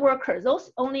 Healthcare workers,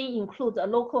 those only include the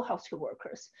local healthcare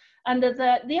workers, and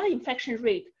their infection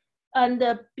rate and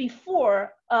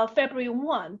before February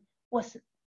 1 was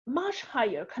much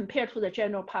higher compared to the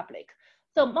general public.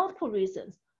 So multiple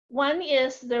reasons. One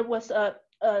is there was a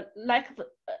lack of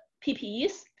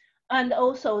PPEs, and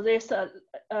also there's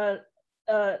a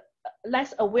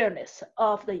less awareness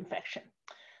of the infection.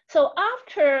 So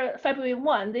after February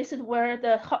 1, this is where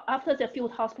after the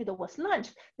field hospital was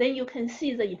launched, then you can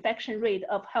see the infection rate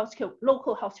of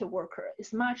local healthcare worker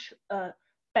is much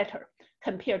better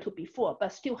compared to before,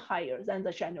 but still higher than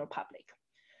the general public.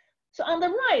 So on the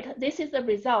right, this is the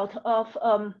result of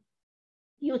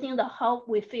using the how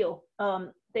we feel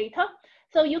data.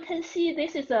 So you can see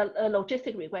this is a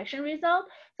logistic regression result.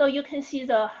 So you can see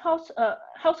the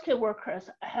healthcare workers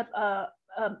have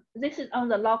this is on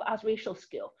the log odds ratio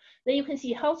scale. Then you can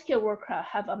see healthcare workers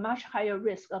have a much higher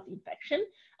risk of infection,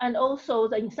 and also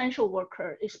the essential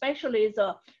worker, especially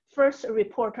the first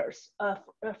reporters,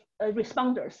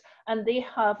 responders, and they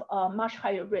have a much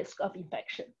higher risk of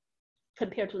infection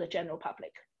compared to the general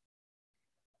public.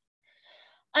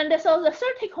 And so the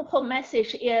third take-home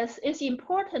message is it's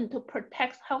important to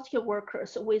protect healthcare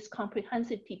workers with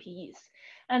comprehensive PPEs.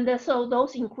 And so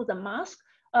those include the mask,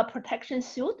 a protection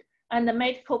suit, and the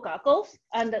medical goggles,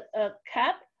 and a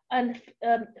cap, and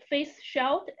face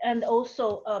shield, and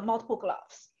also multiple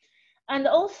gloves. And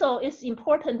also it's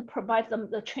important to provide them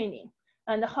the training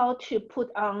and how to put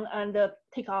on and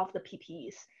take off the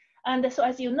PPEs. And so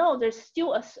as you know, there's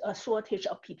still a shortage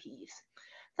of PPEs.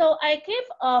 So I give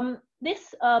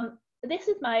this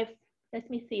is my, let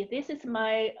me see, this is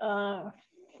my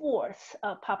fourth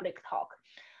public talk.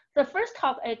 The first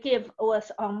talk I gave was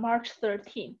on March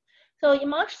 13. So in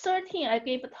March 13, I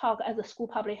gave a talk at the School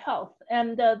of Public Health.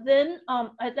 And then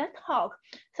at that talk,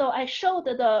 so I showed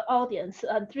the audience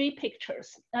 3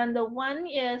 pictures. And one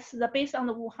is based on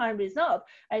the Wuhan result,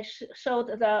 I showed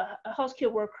the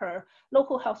healthcare worker,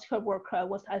 local healthcare worker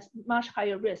has much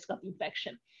higher risk of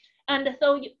infection. And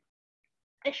so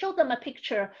I showed them a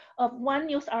picture of one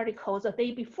news article the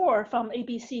day before from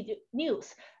ABC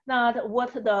News that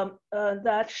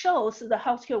that shows the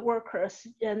healthcare workers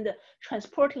and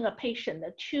transporting a patient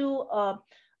to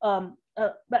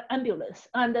the ambulance.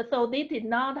 And so they did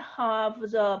not have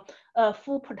the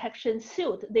full protection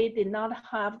suit. They did not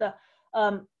have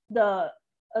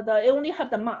they only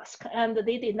have the mask, and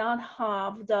they did not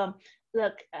have the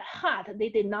hat. They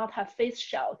did not have face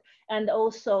shield, and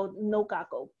also no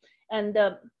goggle. And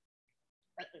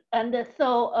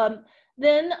so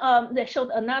then they showed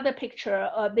another picture.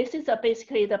 This is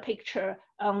basically the picture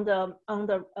on the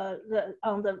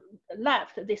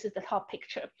left. This is the top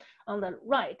picture. On the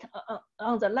right,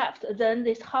 on the left, then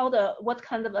this what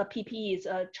kind of PPEs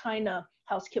China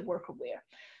healthcare worker wear.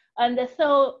 And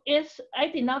so I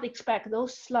did not expect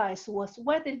those slides was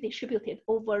widely distributed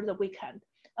over the weekend.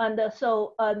 And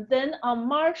so then on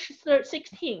March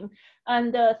 16,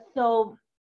 and so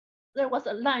there was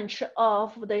a launch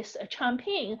of this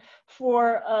campaign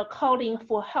for calling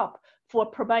for help for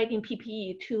providing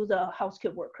PPE to the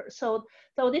healthcare workers. So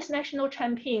these national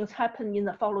campaigns happen in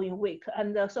the following week.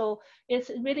 And so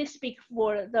it's really speak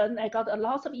for I got a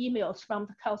lot of emails from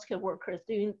the healthcare workers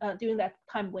during that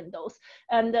time windows.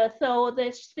 And so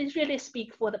this really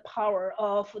speak for the power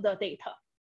of the data.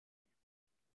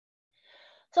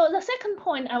 So the second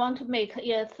point I want to make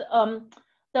is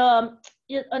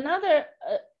another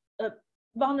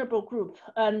vulnerable group,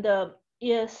 and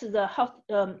is the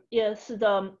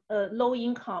low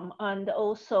income and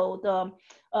also the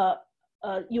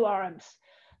URMs.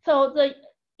 So the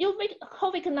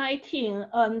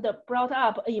COVID-19 brought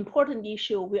up an important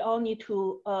issue we all need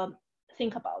to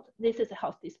think about. This is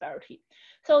health disparity.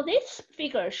 So this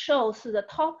figure shows the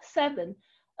top 7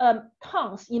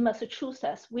 towns in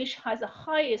Massachusetts, which has the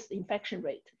highest infection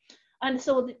rate. And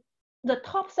so the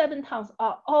top 7 towns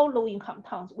are all low-income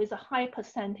towns with a high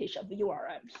percentage of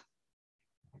URMs.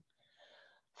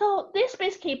 So this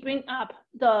basically brings up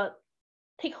the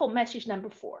take-home message number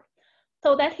 4.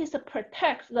 So that is to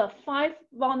protect the 5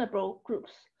 vulnerable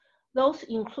groups. Those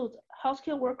include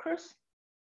healthcare workers,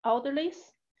 elderly,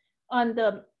 and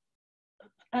the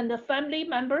family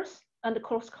members and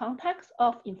close contacts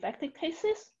of infected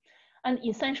cases, and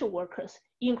essential workers,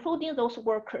 including those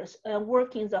workers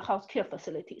working in the healthcare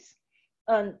facilities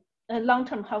and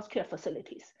long-term healthcare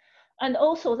facilities. And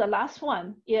also the last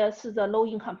one is the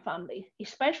low-income family,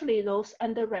 especially those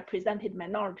underrepresented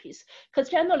minorities, because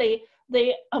generally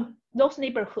those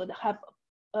neighborhoods have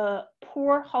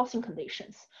poor housing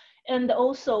conditions, and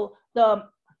also the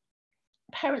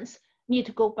parents need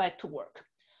to go back to work.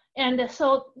 And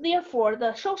so therefore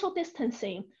the social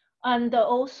distancing and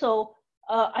also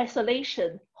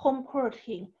isolation, home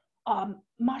quarantine are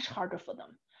much harder for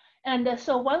them. And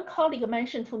so one colleague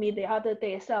mentioned to me the other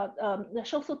day that the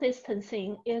social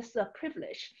distancing is a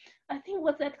privilege. I think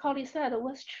what that colleague said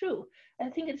was true. I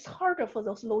think it's harder for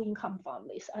those low-income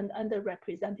families and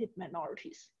underrepresented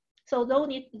minorities. So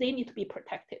they need to be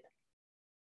protected.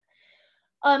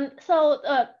 So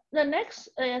the next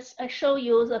is I show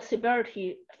you the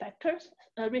severity factors,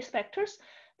 risk factors.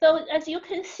 So as you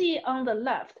can see on the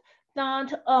left,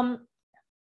 that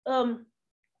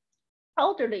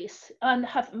elderly and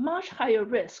have much higher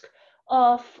risk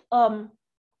of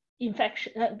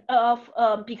infection, of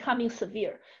becoming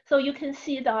severe. So you can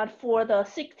see that for the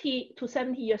 60 to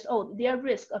 70 years old, their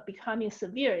risk of becoming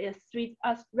severe is 3,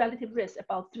 as relative risk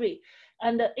about 3,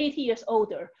 and the 80 years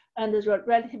older, and the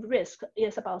relative risk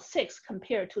is about 6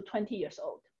 compared to 20 years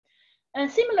old.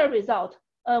 And similar result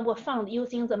were found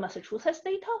using the Massachusetts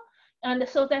data. And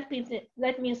so that means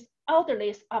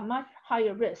elderly are much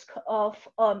higher risk of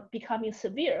becoming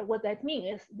severe. What that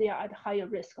means is they are at higher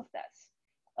risk of death.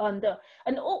 And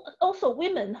also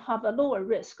women have a lower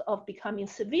risk of becoming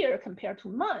severe compared to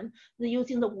men.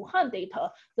 Using the Wuhan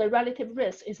data, the relative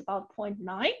risk is about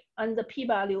 0.9, and the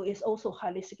p-value is also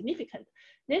highly significant.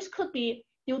 This could be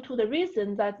due to the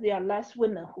reason that there are less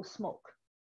women who smoke.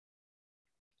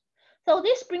 So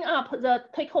this brings up the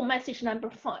take-home message number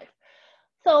 5.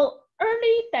 So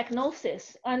early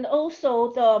diagnosis and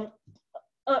also the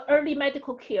early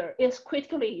medical care is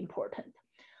critically important.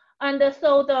 And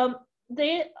so the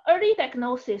early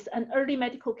diagnosis and early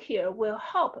medical care will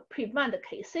help prevent the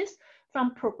cases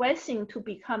from progressing to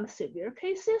become severe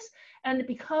cases. And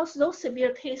because those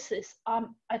severe cases are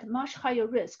at much higher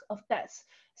risk of death,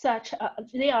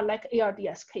 they are like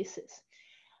ARDS cases.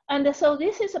 And so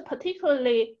this is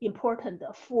particularly important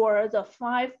for the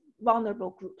 5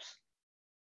 vulnerable groups.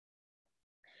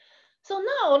 So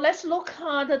now let's look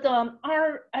at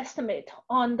our estimate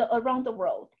on around the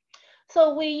world.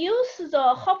 So we use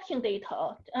the Hopkins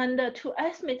data and to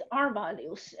estimate R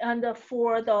values and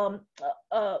for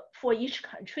each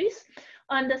countries.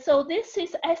 And so this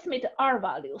is estimated R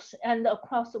values and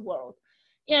across the world.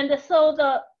 And so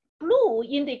the blue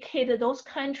indicated those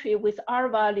countries with R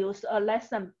values less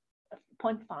than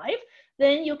 0.5.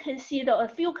 Then you can see a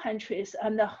few countries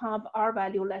and have R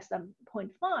value less than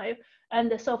 0.5.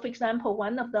 And so, for example,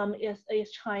 one of them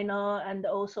is China, and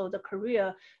also the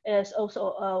Korea is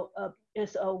also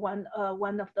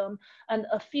one of them. And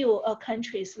a few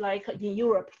countries like in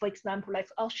Europe, for example, like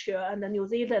Austria and New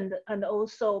Zealand, and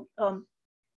also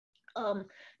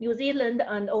New Zealand,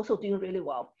 and also doing really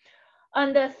well.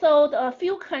 And so a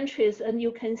few countries, and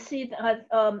you can see that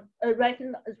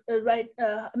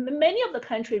many of the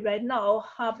countries right now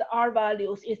have the R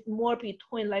values is more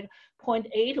between like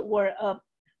 0.8 or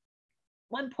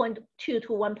 1.2 to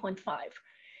 1.5.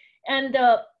 And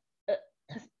there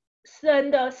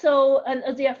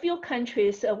are few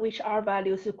countries which R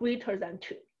values are greater than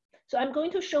 2. So I'm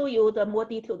going to show you the more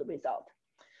detailed result.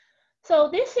 So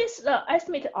this is the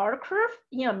estimated R curve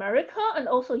in America and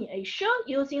also in Asia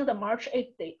using the March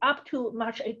 8 data, up to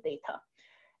March 8 data.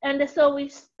 And so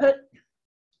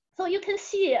so you can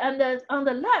see on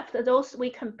the left, those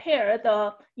we compare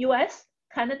the US,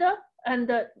 Canada,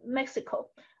 and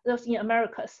Mexico, those in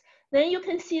Americas. Then you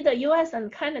can see the US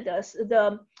and Canada's,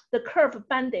 the curve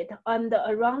banded on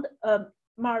around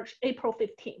April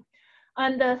 15.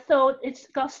 And so it's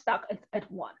got stuck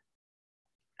at 1.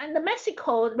 And the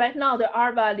Mexico, right now, the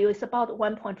R value is about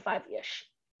 1.5-ish.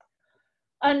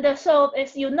 And so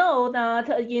as you know that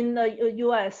in the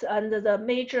US, and the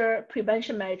major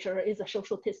prevention measure is the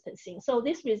social distancing. So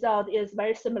this result is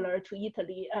very similar to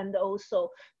Italy and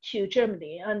also to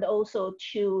Germany and also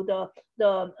to the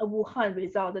Wuhan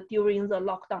result during the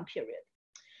lockdown period.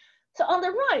 So on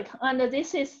the right, and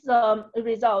this is the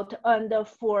result and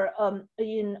for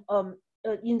in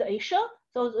the Asia.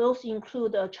 So those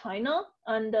include China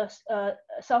and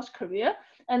South Korea.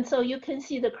 And so you can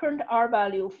see the current R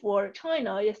value for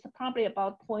China is probably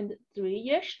about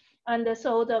 0.3-ish. And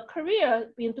so the Korea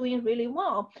been doing really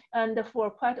well and for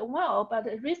quite a while, but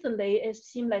recently it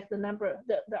seemed like the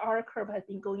R curve has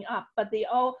been going up, but they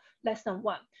all less than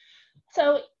 1.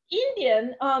 So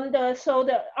Indian, so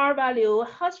the R value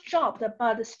has dropped,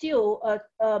 but still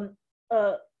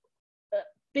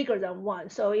bigger than 1.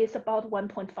 So it's about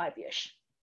 1.5-ish.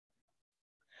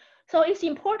 So it's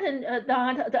important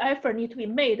that the effort needs to be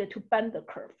made to bend the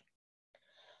curve.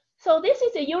 So this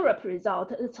is a Europe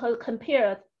result. It's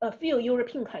compared a few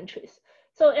European countries.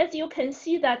 So as you can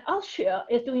see that Austria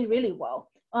is doing really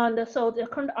well. And so the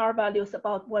current R value is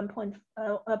about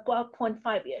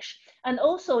 0.5-ish. And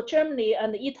also Germany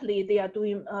and Italy, they are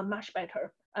doing much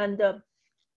better. And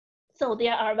so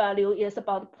their R value is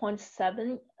about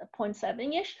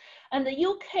 0.7-ish. And the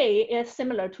UK is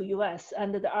similar to US,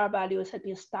 and the R values have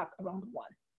been stuck around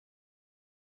 1.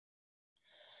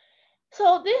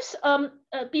 So this,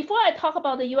 before I talk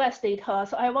about the US data,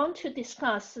 so I want to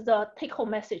discuss the take-home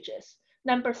messages.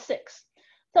 Number 6.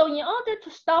 So in order to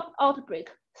stop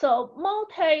outbreak, so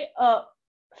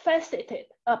multi-faceted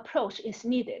approach is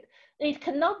needed. It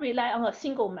cannot rely on a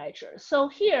single measure. So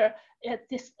here,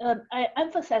 I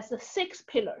emphasize the 6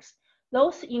 pillars.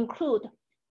 Those include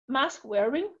mask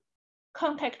wearing,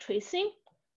 contact tracing,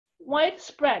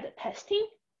 widespread testing,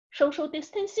 social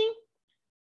distancing,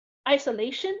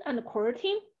 isolation and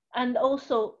quarantine, and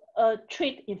also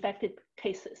treat infected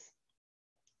cases.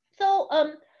 So,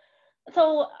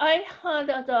 so I had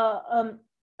the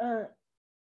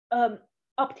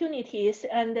opportunities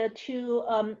and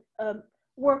to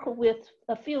work with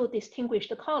a few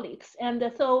distinguished colleagues.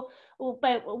 And so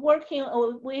by working,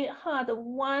 we had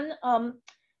one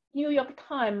New York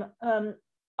Times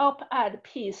op-ed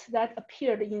piece that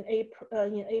appeared in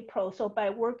April. So by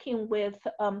working with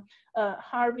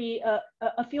Harvey, a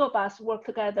few of us worked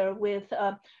together with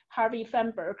Harvey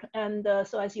Feinberg. And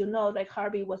so as you know, like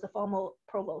Harvey was a former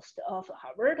provost of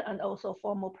Harvard and also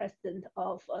former president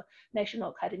of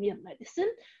National Academy of Medicine.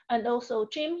 And also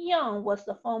Jim Young was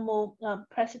the former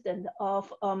president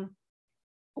of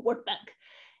World Bank.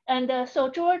 And so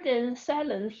Jordan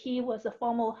Salen, he was a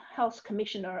former health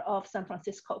commissioner of San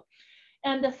Francisco.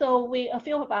 And so a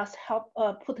few of us helped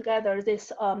put together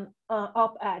this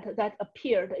op-ed that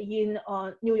appeared in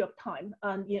New York Times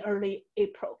in early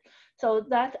April. So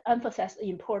that emphasized the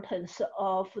importance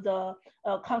of the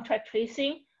contact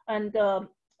tracing and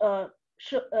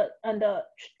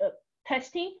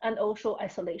testing and also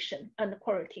isolation and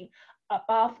quarantine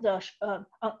above the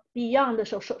beyond the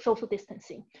social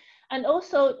distancing. And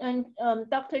also,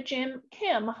 Dr. Jim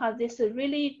Kim had this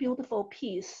really beautiful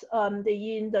piece in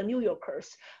the New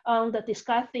Yorkers on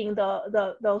discussing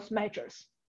those measures,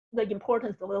 the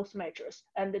importance of those measures,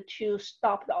 and to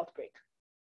stop the outbreak.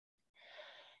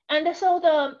 And so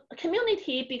the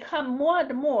community become more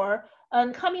and more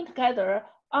coming together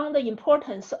on the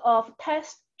importance of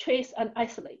test, trace, and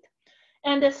isolate.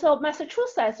 And so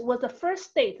Massachusetts was the first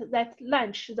state that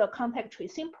launched the contact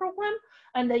tracing program,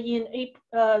 and in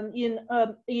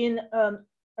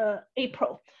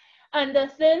April. And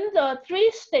then the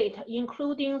 3 states,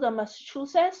 including the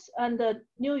Massachusetts and the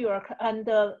New York and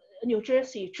the New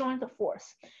Jersey, joined the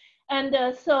force. And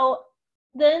so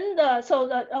then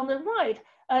on the right,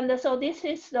 and so this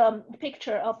is the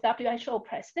picture of WHO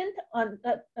president. And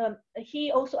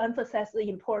he also emphasized the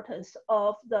importance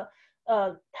of the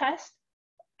test,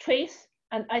 trace,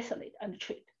 and isolate and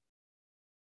treat.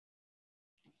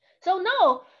 So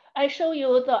now I show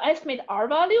you the estimated R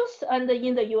values and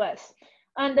in the US.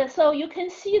 And so you can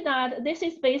see that this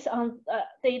is based on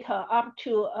data up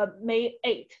to May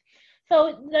 8.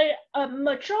 So the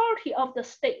majority of the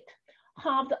state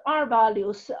have the R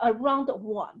values around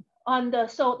 1. And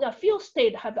so a few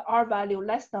states have the R value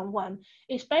less than 1,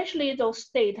 especially those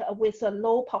states with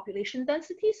low population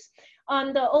densities.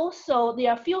 And also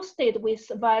there are few states with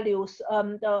values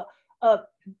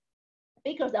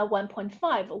bigger than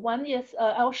 1.5. One is,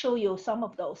 I'll show you some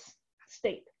of those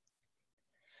states.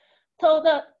 So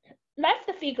the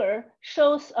left figure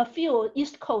shows a few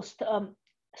East Coast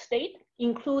states,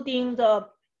 including the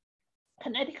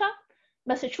Connecticut,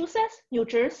 Massachusetts, New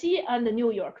Jersey, and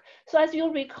New York. So as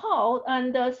you recall,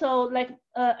 and so like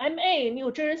MA,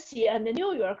 New Jersey, and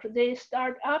New York, they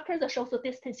start after the social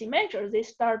distancing measures, they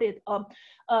started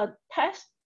test,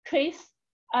 trace,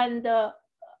 and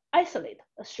isolate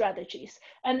strategies.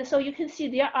 And so you can see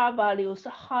their R values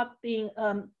have been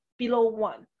below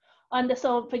 1. And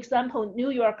so, for example,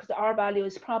 New York's R value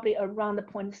is probably around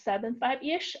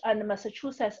 0.75-ish, and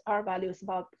Massachusetts R value is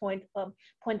about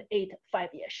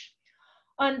 0.85-ish.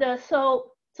 And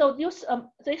so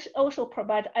this also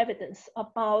provide evidence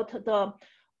about the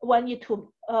one need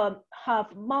to have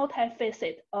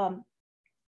multifaceted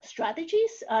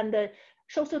strategies, and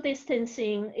social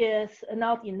distancing is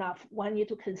not enough. One need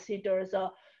to consider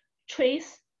the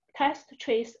trace, test,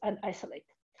 trace, and isolate.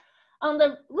 On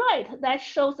the right, that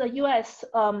shows the U.S.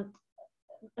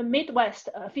 Midwest,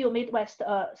 a few Midwest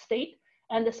states,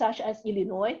 and such as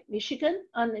Illinois, Michigan,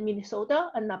 and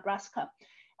Minnesota, and Nebraska.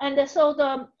 And so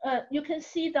you can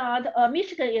see that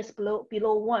Michigan is below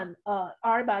 1,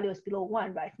 R value is below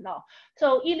 1 right now.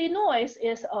 So Illinois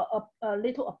is a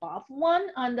little above 1,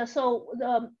 and so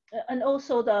and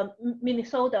also the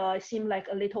Minnesota seem like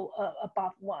a little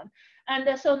above 1.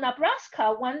 And so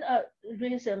Nebraska, one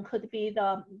reason could be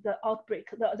the outbreak,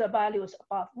 the values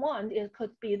above 1, it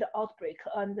could be the outbreak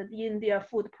in their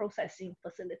food processing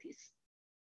facilities.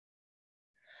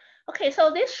 Okay, so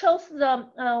this shows the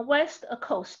West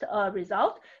Coast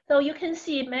result. So you can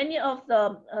see many of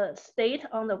the states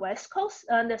on the West Coast,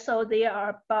 and so they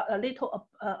are about a little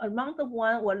around the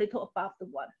 1 or a little above the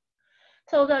 1.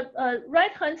 So the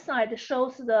right-hand side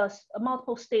shows the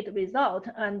multiple state result,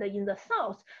 and in the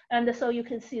South, and so you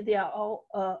can see they are all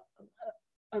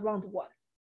around 1.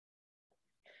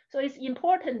 So it's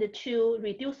important to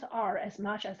reduce R as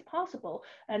much as possible,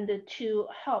 and to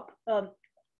help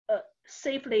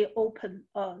safely open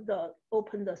the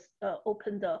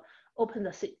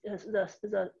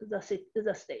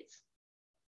states.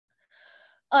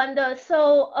 And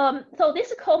so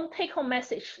this is take-home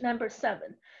message number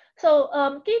 7. So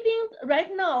given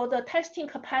right now the testing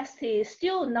capacity is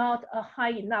still not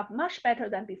high enough, much better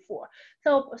than before.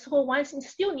 So one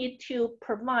still need to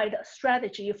provide a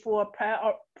strategy for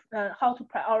how to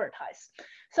prioritize.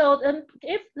 So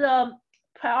if the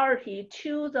priority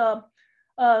to the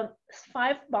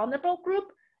 5 vulnerable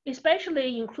group,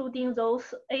 especially including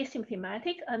those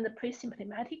asymptomatic and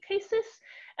pre-symptomatic cases.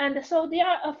 And so there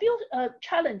are a few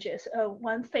challenges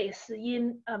one faces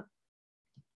in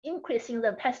increasing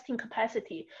the testing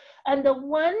capacity. And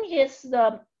one is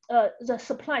the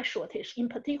supply shortage, in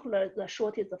particular, the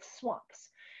shortage of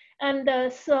swabs. And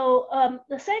so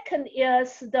the second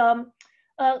is the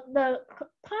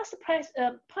past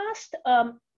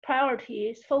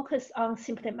priorities focus on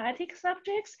symptomatic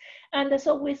subjects. And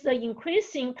so with the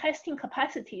increasing testing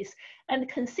capacities, and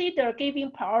consider giving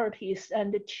priorities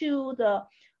and to the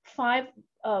 5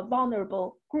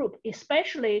 vulnerable group,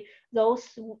 especially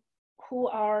those who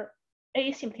are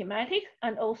asymptomatic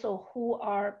and also who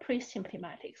are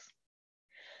pre-symptomatics.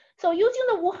 So using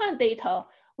the Wuhan data,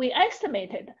 we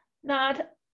estimated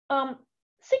that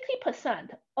 60%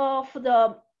 of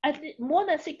the more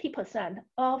than 60%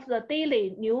 of the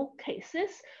daily new cases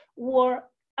were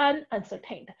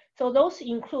unascertained. So those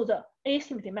include the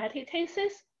asymptomatic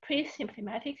cases,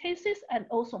 pre-symptomatic cases, and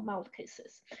also mild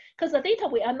cases. Because the data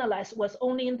we analyzed was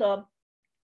only in the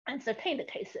uncertained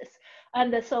cases.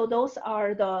 And so those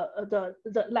are the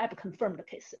lab confirmed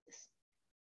cases.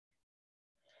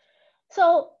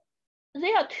 So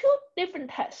there are 2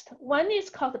 different tests. One is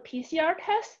called the PCR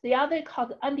test, the other is called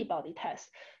the antibody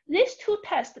test. These 2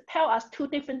 tests tell us 2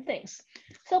 different things.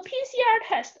 So PCR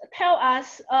tests tell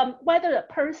us whether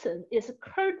a person is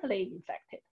currently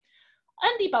infected.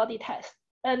 Antibody tests,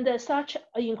 and such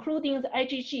including the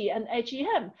IgG and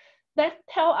IgM, that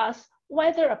tell us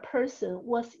whether a person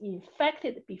was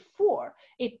infected before.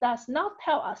 It does not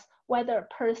tell us whether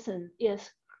a person is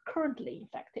currently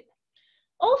infected.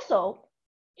 Also,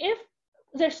 if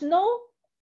there's no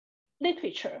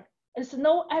literature, there's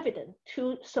no evidence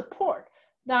to support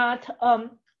that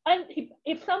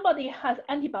if somebody has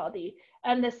antibody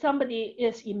and somebody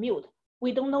is immune,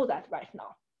 we don't know that right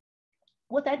now.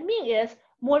 What that means is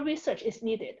more research is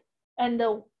needed. And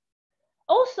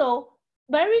also,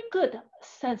 very good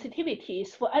sensitivities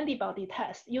for antibody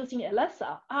tests using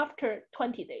ELISA after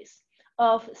 20 days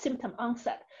of symptom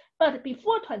onset, but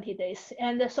before 20 days,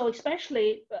 and so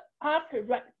especially after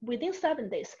within 7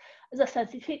 days, the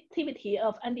sensitivity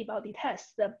of antibody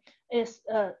tests is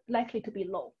likely to be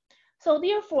low. So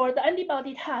therefore, the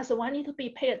antibody tests, one need to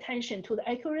pay attention to the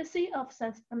accuracy of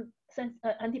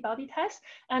antibody tests,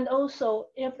 and also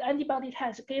if the antibody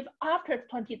test give after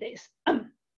 20 days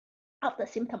of the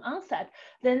symptom onset,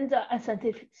 then the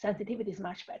sensitivity is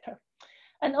much better.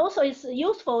 And also it's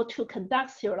useful to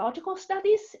conduct serological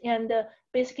studies and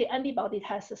basically antibody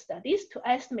test studies to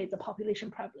estimate the population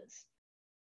prevalence.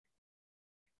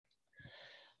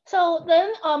 So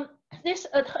then this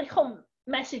take-home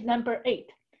message number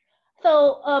 8.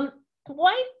 So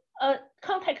why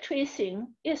contact tracing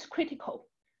is critical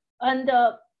and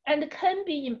can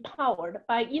be empowered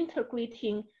by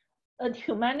integrating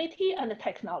humanity and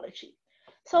technology.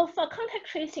 So for contact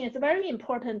tracing, it's very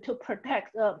important to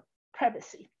protect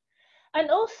privacy. And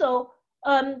also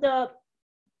the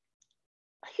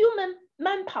human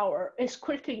manpower is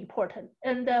critically important,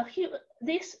 and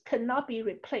this cannot be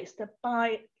replaced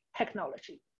by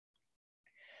technology.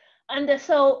 And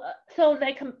so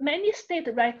like many states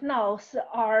right now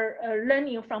are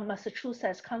learning from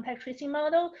Massachusetts contact tracing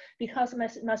model, because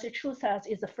Massachusetts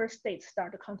is the first state to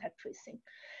start contact tracing.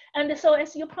 And so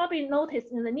as you probably noticed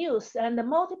in the news, and the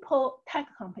multiple tech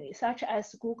companies such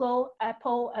as Google,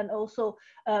 Apple, and also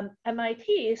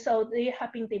MIT, so they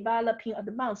have been developing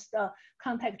advanced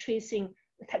contact tracing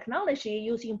technology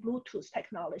using Bluetooth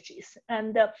technologies.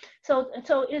 And so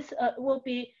it will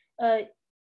be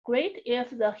great if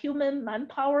the human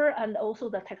manpower and also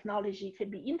the technology can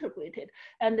be integrated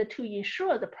and to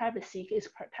ensure the privacy is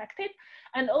protected.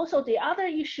 And also the other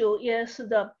issue is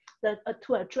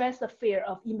to address the fear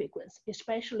of immigrants,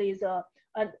 especially the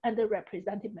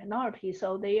underrepresented minority.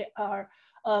 So they are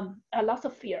a lot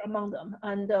of fear among them.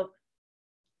 And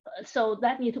so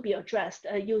that need to be addressed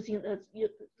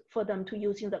for them to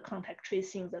using the contact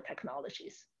tracing the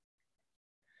technologies.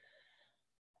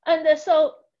 And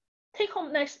so take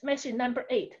home next message number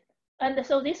 8. And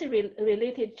so this is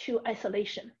related to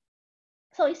isolation.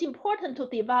 So it's important to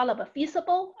develop a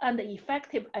feasible and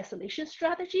effective isolation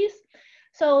strategies.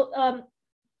 So,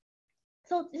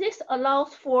 so this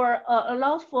allows for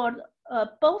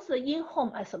both the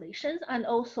in-home isolations and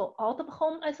also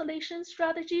out-of-home isolation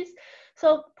strategies.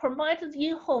 So provide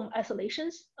in-home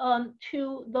isolations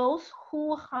to those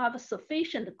who have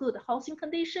sufficient good housing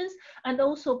conditions, and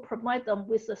also provide them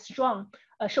with a strong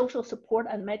social support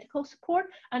and medical support,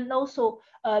 and also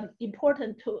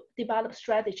important to develop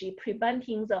strategy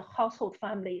preventing the household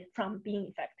family from being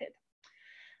infected.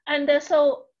 And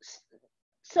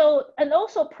and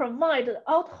also provide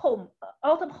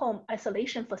out-of-home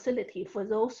isolation facility for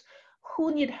those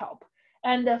who need help,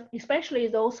 and especially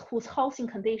those whose housing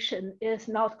condition is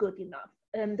not good enough.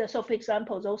 And so, for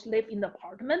example, those live in the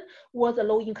apartment or the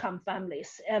low-income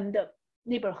families and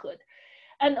neighborhood.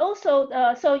 And also,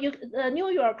 New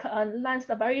York launched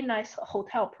a very nice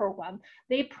hotel program.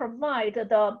 They provide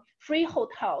the free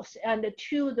hotels and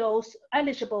to those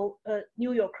eligible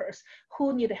New Yorkers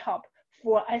who need help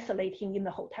for isolating in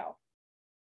the hotel.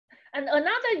 And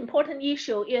another important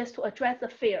issue is to address the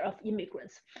fear of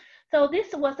immigrants. So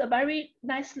this was a very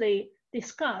nicely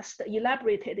discussed,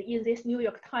 elaborated in this New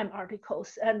York Times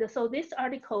articles. And so this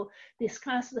article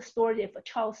discussed the story of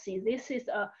Chelsea. This is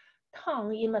a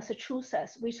town in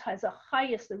Massachusetts which has the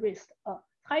highest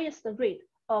rate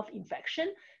of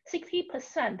infection.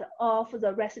 60% of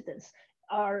the residents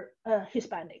are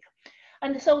Hispanic.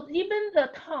 And so even the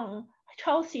town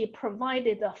Chelsea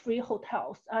provided free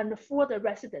hotels and for the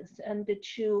residents and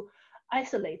to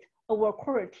isolate or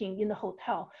quarantine in the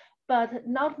hotel, but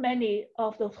not many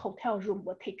of those hotel rooms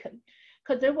were taken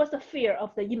because there was a fear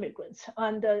of the immigrants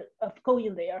and of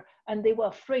going there, and they were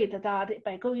afraid that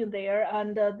by going there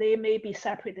and they may be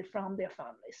separated from their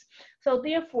families. So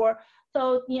therefore,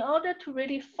 in order to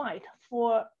really fight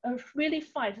the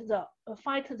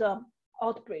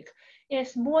outbreak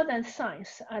is more than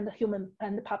science and human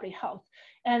and public health.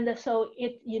 And so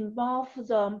it involves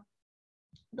the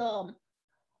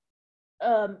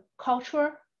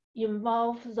culture,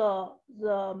 involves the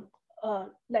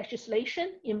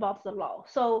legislation, involves the law.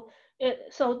 So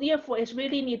therefore it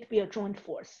really needs to be a joint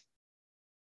force.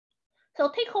 So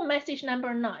take home message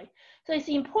number 9. So it's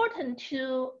important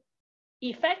to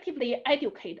effectively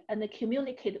educate and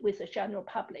communicate with the general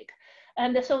public.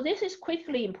 And so this is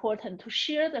critically important to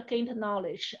share the gained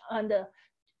knowledge and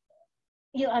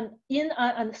in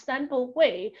an understandable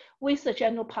way with the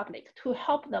general public to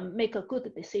help them make a good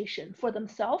decision for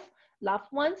themselves, loved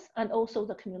ones, and also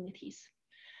the communities.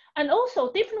 And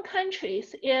also different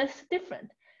countries is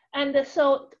different. And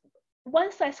so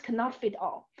one size cannot fit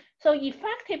all. So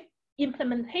effective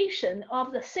implementation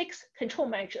of the 6 control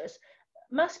measures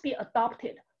must be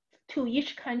adopted to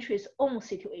each country's own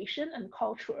situation and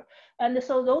culture. And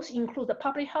so those include the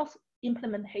public health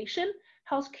implementation,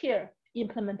 healthcare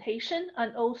implementation,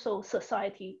 and also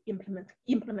society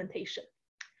implementation.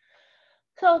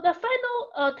 So the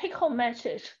final take-home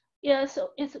message is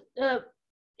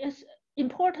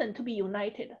important to be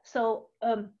united. So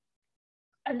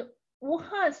and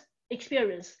Wuhan's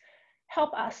experience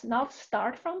help us not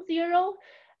start from zero,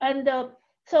 and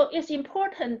so it's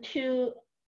important to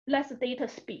let the data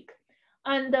speak,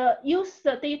 and use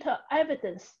the data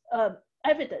use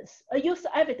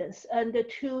the evidence and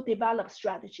to develop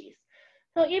strategies.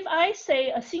 So if I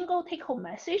say a single take-home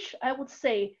message, I would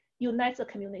say unite the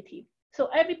community. So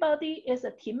everybody is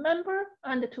a team member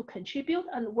and to contribute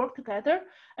and work together.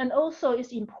 And also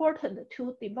it's important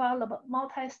to develop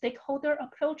multi-stakeholder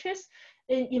approaches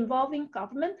involving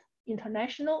government,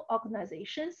 international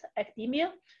organizations,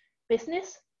 academia,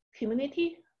 business,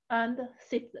 community, and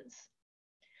citizens.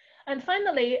 And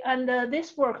finally,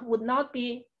 this work would not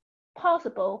be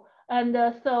possible, and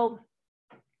so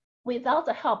without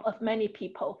the help of many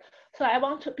people. So I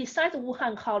want to, besides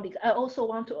Wuhan colleagues, I also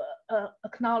want to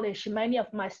acknowledge many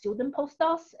of my student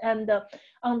postdocs and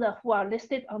who are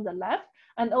listed on the left,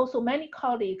 and also many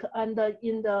colleagues and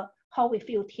in the How We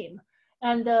Feel team.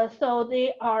 And so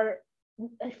they are,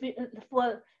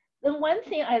 for the one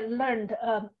thing I learned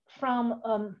from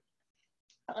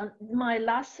my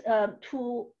last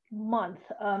 2 months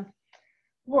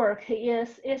work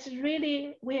is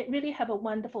really, we really have a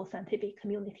wonderful scientific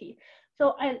community.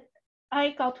 So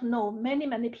I got to know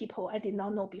many people I did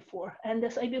not know before. And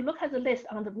so if you look at the list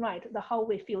on the right, the How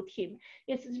We Feel team,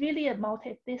 it's really a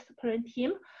multidisciplinary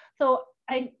team. So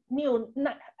I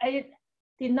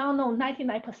did not know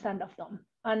 99% of them.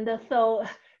 And so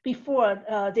before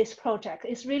this project,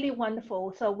 it's really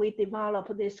wonderful. So we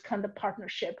developed this kind of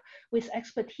partnership with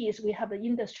expertise. We have the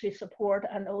industry support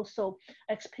and also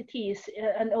expertise,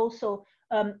 and also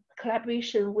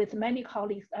collaboration with many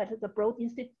colleagues at the Broad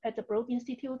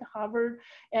Institute, Harvard,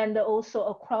 and also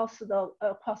across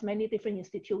many different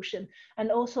institutions, and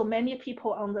also many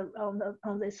people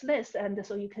on this list. And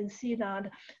so you can see that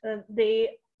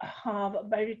they have a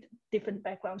very different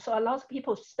background. So a lot of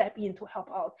people step in to help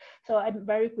out. So I'm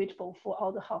very grateful for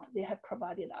all the help they have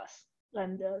provided us.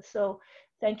 And so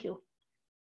thank you.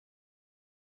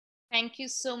 Thank you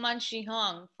so much,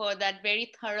 Jihong, for that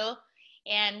very thorough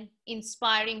and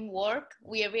inspiring work.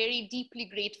 We are very deeply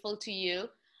grateful to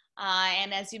you.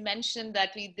 And as you mentioned,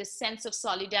 that this sense of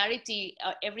solidarity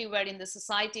everywhere in the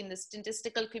society, in the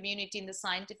statistical community, in the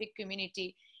scientific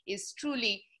community is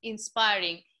truly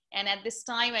inspiring. And at this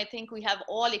time, I think we have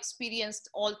all experienced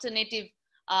alternating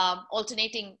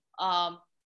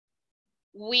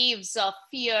waves of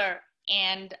fear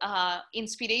and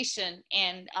inspiration.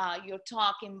 And your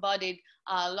talk embodied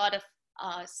a lot of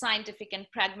scientific and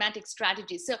pragmatic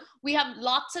strategies. So we have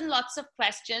lots and lots of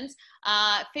questions,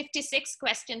 56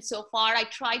 questions so far. I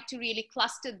tried to really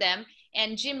cluster them,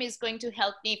 and Jim is going to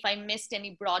help me if I missed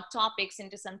any broad topics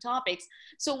into some topics.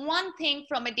 So one thing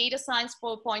from a data science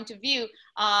point of view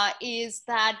is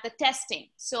that the testing.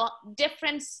 So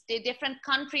different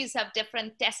countries have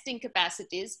different testing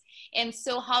capacities. And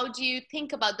so how do you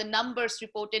think about the numbers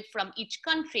reported from each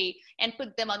country and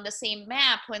put them on the same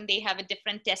map when they have a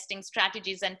different testing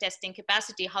strategies and testing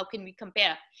capacity? How can we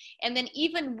compare? And then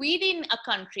even within a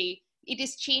country, it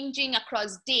is changing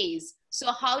across days.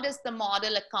 So how does the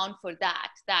model account for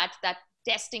that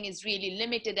testing is really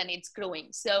limited and it's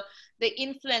growing? So the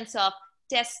influence of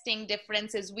testing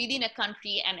differences within a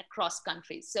country and across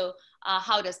countries. So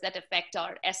how does that affect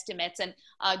our estimates? And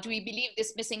do we believe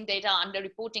this missing data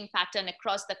underreporting pattern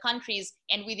across the countries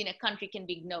and within a country can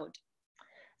be ignored?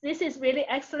 This is really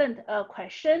excellent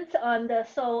questions. And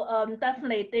so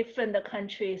definitely different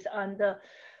countries and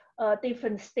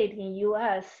different states in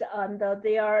US, and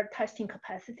their testing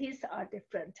capacities are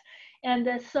different. And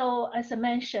so as I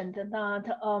mentioned that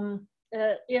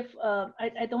if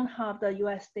I don't have the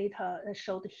US data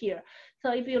showed here.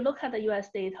 So if you look at the US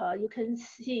data, you can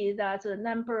see that the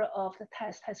number of the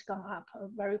tests has gone up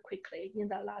very quickly in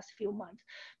the last few months.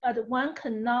 But one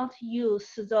cannot use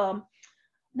the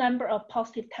number of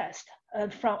positive tests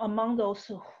from among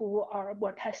those who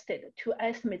were tested to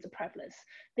estimate the prevalence.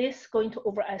 This is going to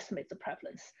overestimate the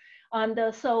prevalence. And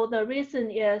so the reason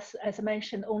is, as I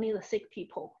mentioned, only the sick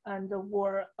people and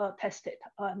were tested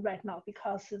right now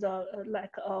because of the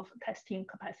lack of testing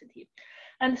capacity.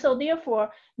 And so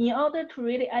therefore, in order to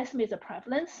really estimate the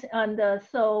prevalence, and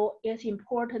so it's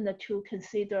important to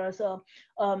consider the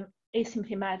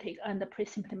asymptomatic and the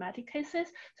pre-symptomatic cases.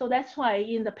 So that's why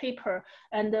in the paper,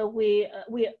 and we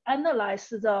analyze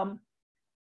the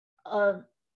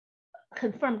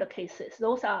confirmed cases.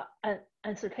 Those are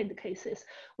uncertain cases.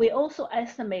 We also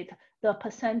estimate the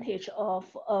percentage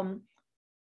of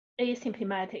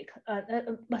asymptomatic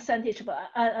percentage of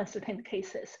uncertain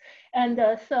cases, and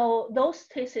so those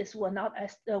cases were not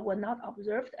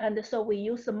observed, and so we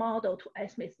use the model to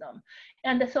estimate them,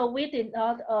 and so we did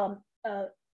not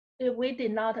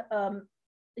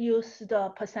use the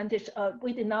percentage.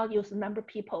 We did not use the number of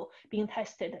people being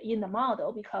tested in the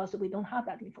model because we don't have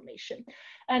that information.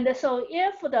 And so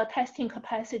if the testing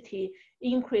capacity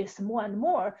increase more and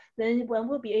more, then we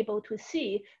will be able to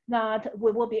see that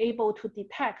we will be able to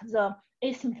detect the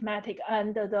asymptomatic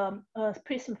and the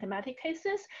pre-symptomatic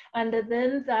cases, and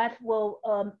then that will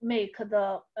make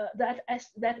the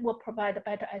that will provide a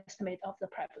better estimate of the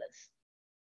prevalence.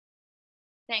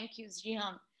 Thank you,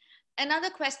 Zhihong. Another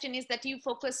question is that you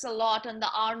focus a lot on the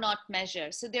R0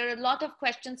 measure. So there are a lot of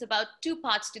questions about two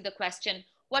parts to the question.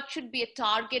 What should be a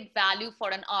target value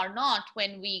for an R0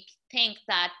 when we think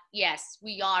that, yes,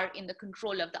 we are in the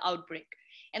control of the outbreak?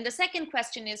 And the second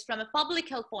question is, from a public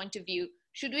health point of view,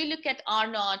 should we look at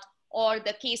R0 or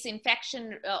the case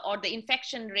infection or the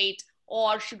infection rate,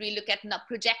 or should we look at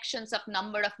projections of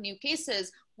number of new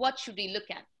cases? What should we look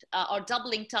at? Or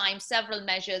doubling time, several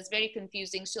measures, very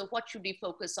confusing. So what should we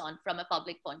focus on from a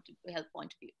public health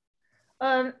point of view?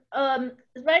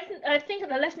 Right, I think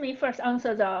let me first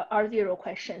answer the R0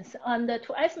 questions. And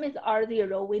to estimate the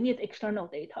R0, we need external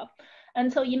data.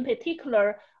 And so in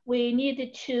particular, we need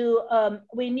the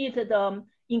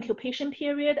incubation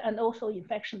period and also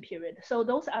infection period. So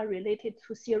those are related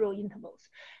to zero intervals.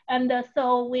 And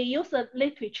so we use the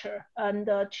literature and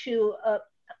to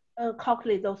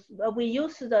calculate those. We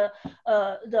use the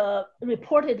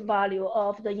reported value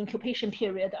of the incubation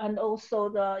period and also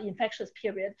the infectious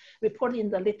period reported in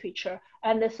the literature.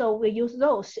 And so we use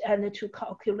those and to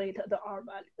calculate the R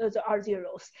value, the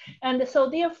R0s. And so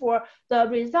therefore, the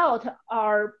result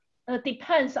are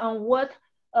depends on what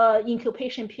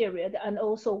incubation period and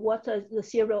also what the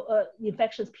zero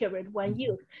infections period one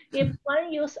use. If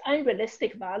one use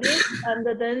unrealistic values, and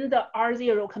then the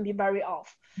R0 can be very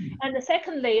off. And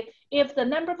secondly, if the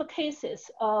number of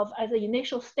cases at the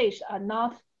initial stage are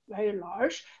not very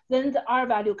large, then the R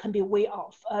value can be way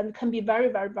off and can be very,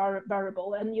 very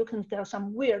variable, and you can get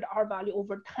some weird R value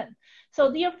over 10.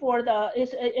 So therefore,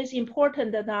 it's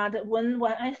important that when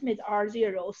one estimates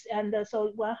R0s, and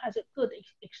so one has a good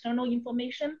external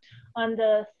information, and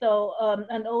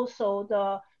and also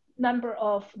the number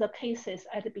of the cases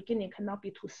at the beginning cannot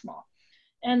be too small.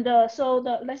 And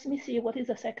let me see, what is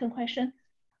the second question?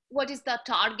 What is the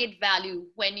target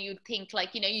value when you think,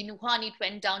 like, in Wuhan, it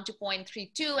went down to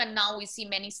 0.32, and now we see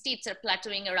many states are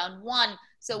plateauing around 1.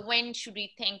 So when should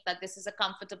we think that this is a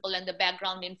comfortable and the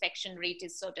background infection rate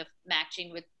is sort of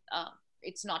matching with,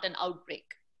 it's not an outbreak?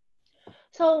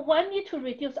 So one need to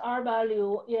reduce R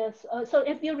value is, so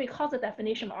if you recall the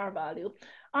definition of R value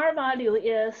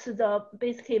is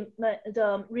basically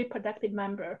the reproductive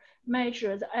number,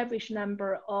 measures the average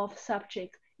number of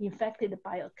subjects infected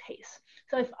by a case.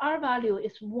 So if R value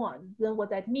is 1, then what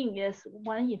that means is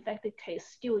one infected case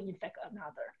still infect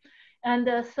another.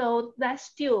 And so that's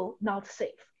still not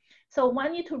safe. So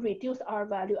one need to reduce R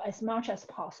value as much as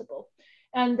possible.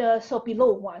 And so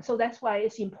below 1. So that's why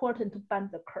it's important to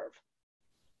bend the curve.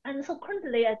 And so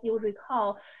currently, as you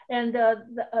recall, and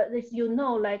as you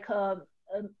know, like a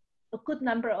good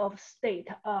number of states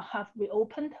have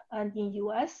reopened and in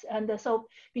US. And so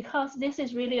because this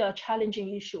is really a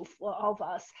challenging issue for all of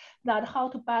us, that how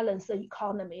to balance the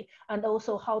economy and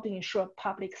also how to ensure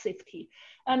public safety.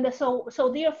 And so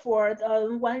therefore,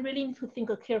 one really needs to think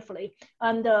carefully.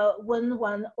 And when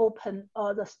one open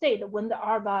the state, when the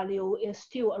R value is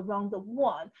still around the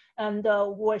 1, and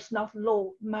where it's not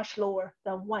low, much lower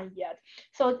than 1 yet.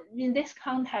 So in this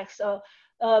context, so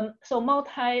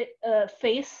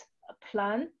multi-phase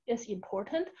plan is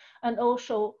important, and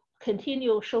also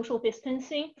continue social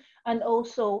distancing, and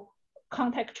also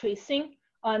contact tracing,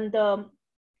 and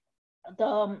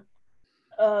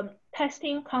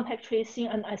testing, contact tracing,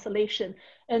 and isolation,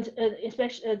 and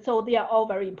especially, so they are all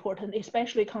very important,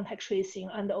 especially contact tracing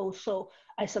and also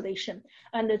isolation,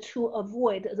 and to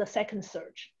avoid the second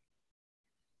surge.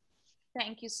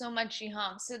 Thank you so much,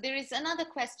 Zhihong. So there is another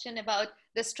question about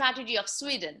the strategy of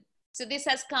Sweden. So this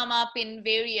has come up in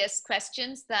various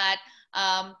questions that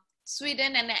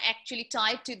Sweden, and actually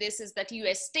tied to this is that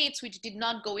US states which did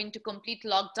not go into complete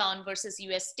lockdown versus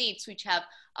US states which have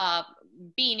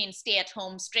been in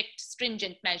stay-at-home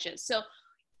stringent measures. So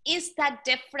is that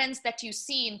difference that you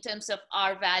see in terms of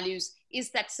our values, is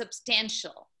that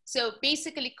substantial? So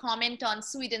basically comment on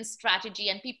Sweden's strategy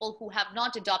and people who have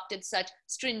not adopted such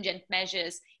stringent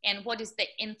measures, and what is the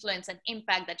influence and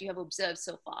impact that you have observed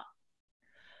so far?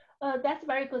 That's a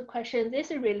very good question.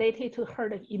 This is related to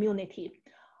herd immunity.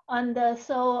 And as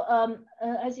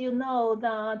you know,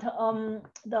 that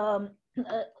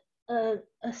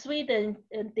Sweden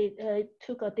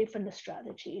took a different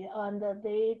strategy, and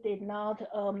they did not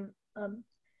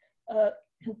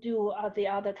do the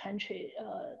other country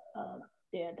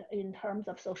did in terms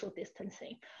of social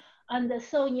distancing. And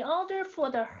so in order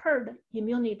for the herd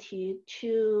immunity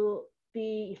to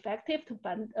be effective,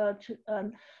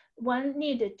 one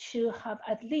needed to have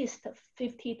at least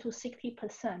 50 to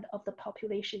 60% of the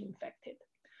population infected.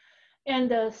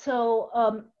 And so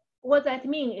what that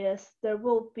means is there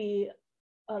will be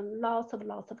lots of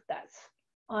deaths,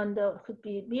 and could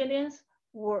be millions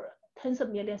or tens of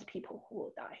millions of people who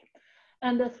will die.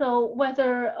 And so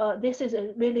whether this is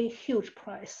a really huge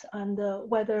price, and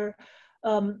whether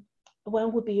one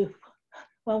would be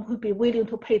willing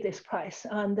to pay this price.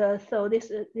 And so this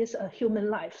is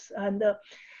human lives. And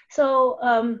so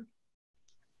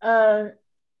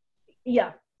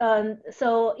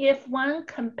if one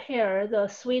compare the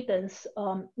Sweden's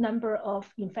number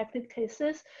of infected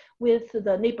cases with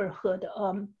the neighborhood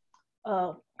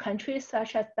countries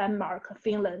such as Denmark,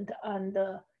 Finland, and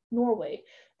Norway,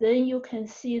 then you can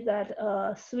see that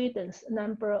Sweden's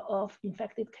number of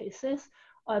infected cases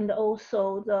and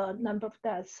also the number of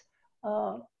deaths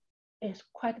is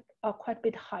quite a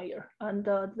bit higher and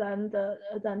than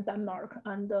Denmark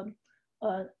and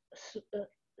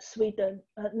Sweden,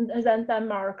 than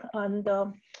Denmark and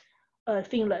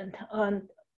Finland. And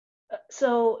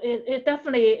so it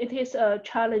definitely is a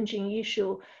challenging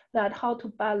issue, that how to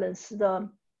balance the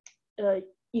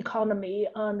economy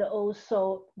and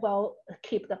also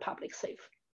keep the public safe.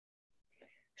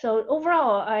 So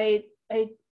overall, I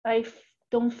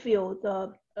don't feel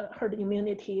the herd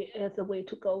immunity is the way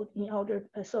to go in order,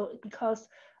 because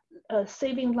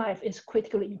saving life is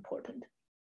critically important.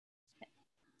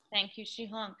 Thank you,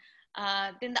 Shihong.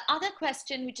 Then the other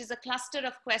question, which is a cluster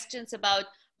of questions about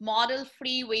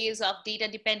model-free ways of data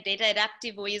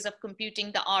adaptive ways of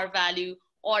computing the R value,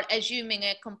 or assuming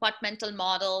a compartmental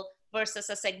model versus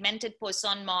a segmented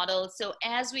Poisson model. So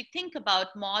as we think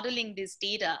about modeling this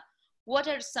data, what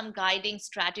are some guiding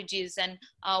strategies, and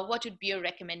what would be your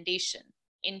recommendation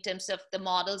in terms of the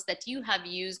models that you have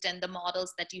used and the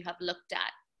models that you have looked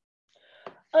at?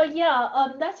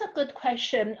 That's a good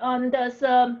question.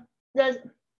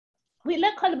 We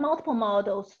look at multiple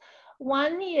models.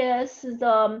 One is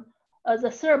the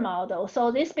third model. So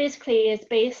this basically is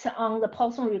based on the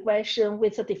Poisson regression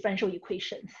with the differential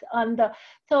equations. And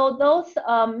so those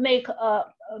make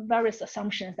various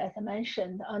assumptions, as I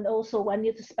mentioned, and also one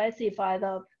need to specify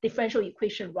the differential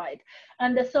equation right.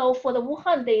 And so for the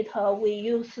Wuhan data, we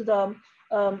use the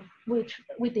which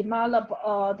we develop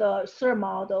the third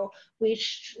model,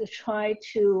 which try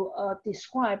to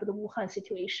describe the Wuhan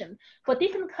situation. For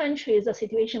different countries, the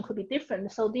situation could be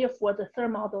different. So therefore, the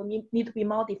third model need to be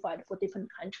modified for different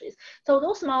countries. So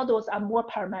those models are more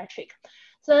parametric.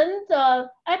 Then the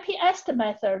IPS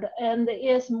method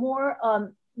is more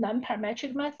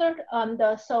non-parametric method,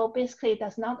 and so basically it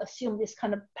does not assume this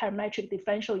kind of parametric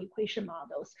differential equation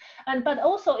models. But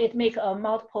also it make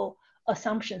multiple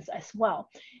assumptions as well.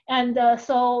 And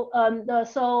for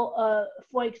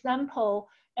example,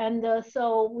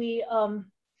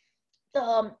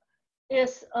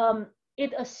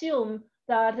 it assumes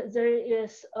that there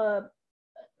is the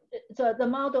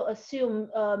model assume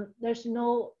there's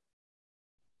no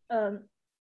the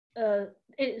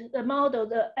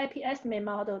IP estimate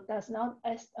model does not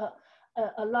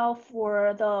allow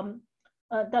for the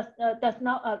does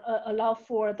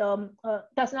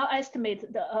not estimate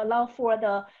allow for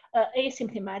the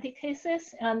asymptomatic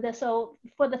cases. And so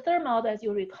for the third model, as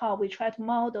you recall, we try to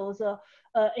model the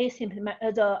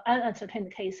uncertain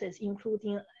cases,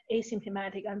 including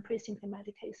asymptomatic and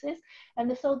pre-symptomatic cases.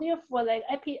 And so therefore, like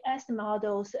IPS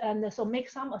models, and so make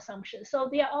some assumptions. So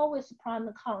they are always pro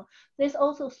and con. This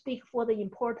also speaks for the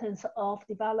importance of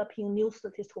developing new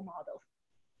statistical models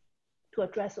to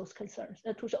address those concerns,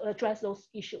 to address those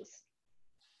issues.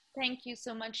 Thank you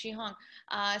so much, Shihong.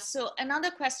 So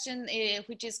another question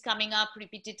which is coming up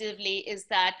repetitively is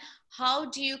that how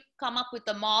do you come up with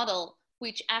a model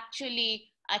which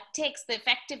actually takes the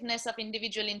effectiveness of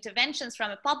individual interventions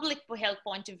from a public health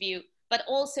point of view, but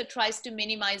also tries to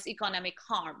minimize economic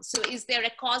harm. So is there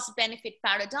a cost-benefit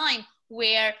paradigm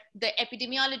where the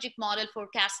epidemiologic model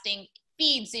forecasting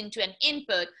feeds into an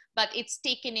input, but it's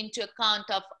taken into account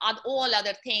of all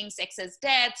other things, excess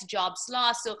deaths, jobs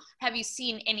lost? So have you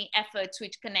seen any efforts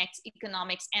which connects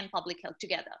economics and public health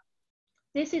together?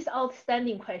 This is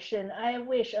outstanding question. I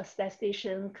wish a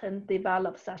statistician can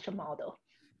develop such a model.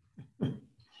 Okay.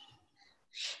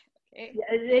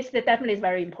 Yeah, this definitely is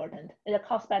very important. The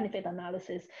cost benefit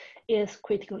analysis is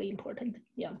critically important.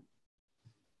 Yeah.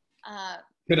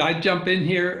 Could I jump in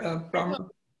here, Brahma?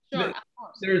 Sure, of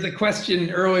course. There was a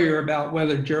question earlier about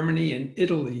whether Germany and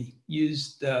Italy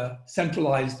used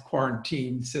centralized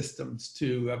quarantine systems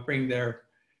to bring their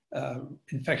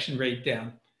infection rate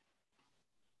down.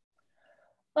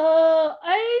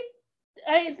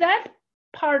 That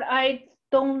part I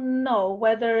don't know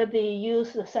whether they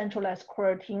use the centralized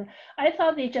quarantine. I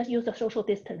thought they just use the social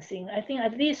distancing. I think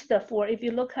at least if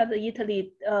you look at the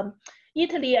Italy,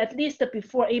 Italy at least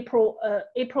before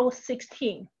April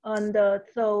 16, and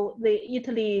so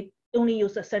Italy only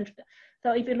used the central.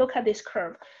 So if you look at this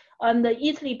curve, and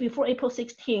Italy before April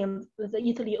 16,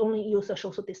 Italy only used the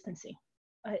social distancing.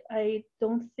 I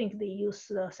don't think they use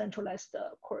the centralized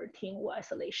quarantine or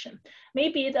isolation.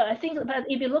 Maybe I think that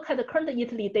if you look at the current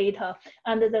Italy data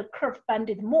and the curve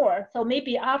banded more, so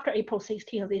maybe after April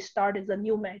 16, they started the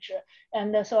new measure.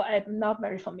 And so I'm not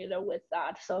very familiar with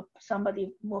that. So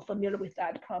somebody more familiar with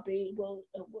that probably will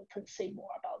say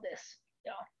more about this.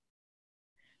 Yeah.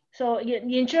 So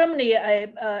in Germany,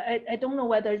 I don't know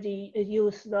whether they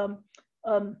use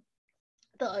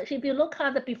if you look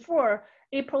at the before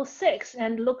April 6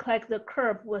 and look like the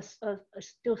curve was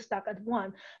still stuck at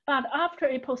 1. But after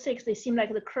April 6, they seem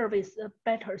like the curve is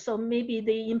better. So maybe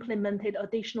they implemented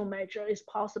additional measure is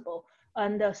possible.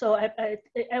 And so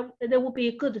it would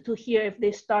be good to hear if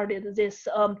they started this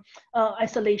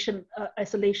isolation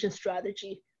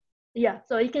strategy. Yeah,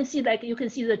 so you can see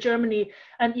the Germany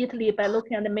and Italy by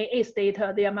looking at the May 8th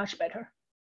data, they are much better.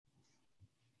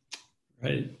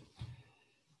 Right.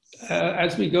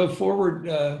 As we go forward,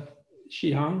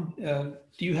 Shihong,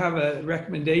 do you have a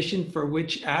recommendation for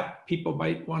which app people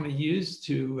might want to use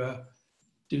to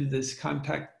do this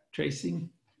contact tracing?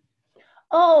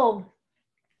 Oh,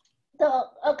 the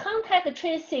contact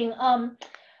tracing.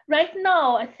 Right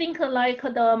now, I think like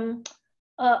the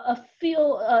a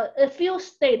few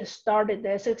states started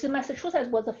this. So Massachusetts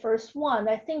was the first one.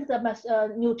 I think the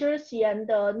New Jersey and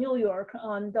New York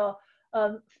and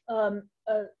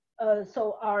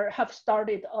have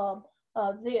started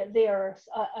theirs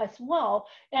as well.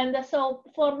 And so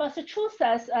for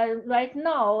Massachusetts, right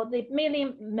now, they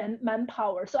mainly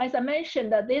manpower. So as I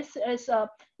mentioned, this is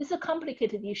a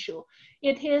complicated issue.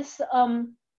 It is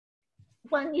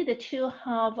one needed to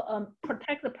have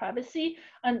protect the privacy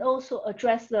and also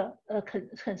address the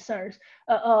concerns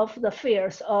of the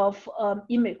fears of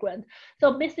immigrants.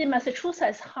 So basically,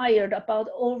 Massachusetts hired about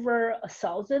over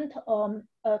 1,000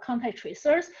 contact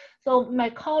tracers. So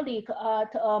my colleague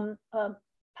at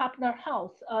Partner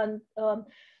Health and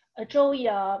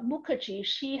Joya Mukherjee,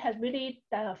 she has really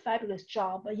done a fabulous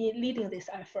job in leading this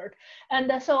effort.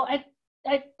 And so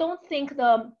I don't think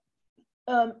the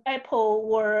Apple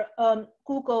or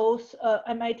Google's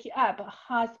MIT app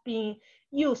has been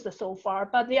used so far,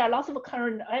 but there are lots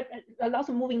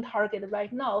of moving targets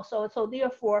right now. So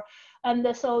therefore,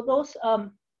 and so those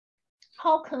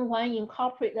how can one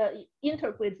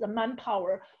integrate the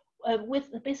manpower with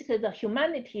basically the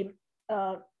humanity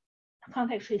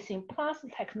contact tracing plus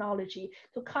technology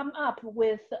to come up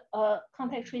with a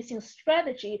contact tracing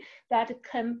strategy that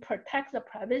can protect the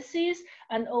privacies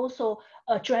and also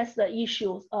address the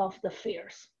issues of the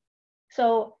fears.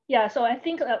 So yeah, so I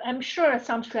think I'm sure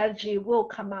some strategy will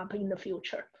come up in the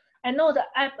future. I know the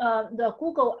app, the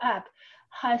Google app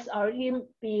has already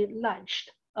been launched,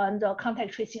 and the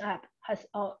contact tracing app has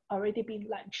already been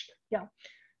launched. Yeah.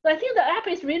 So I think the app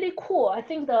is really cool. I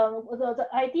think the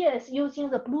idea is using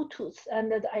the Bluetooth,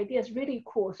 and the idea is really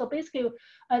cool. So basically,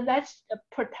 let's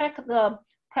protect the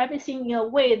privacy in a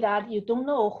way that you don't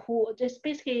know who. Just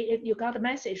basically, if you got a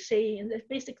message saying,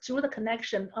 basically through the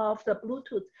connection of the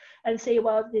Bluetooth, and say,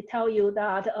 well, they tell you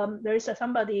that there is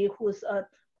somebody who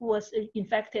was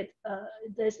infected.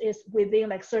 This is within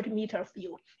like 30 meters of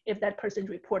you. If that person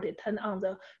reported, turn on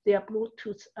their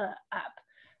Bluetooth app.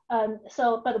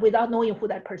 So, but without knowing who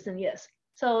that person is.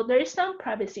 So there is some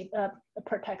privacy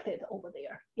protected over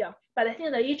there. Yeah, but I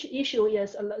think the issue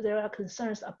is there are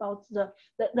concerns about the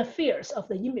fears of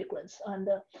the immigrants and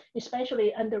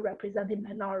especially underrepresented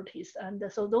minorities. And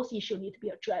so those issues need to be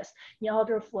addressed in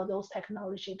order for those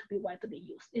technology to be widely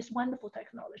used. It's wonderful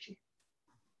technology.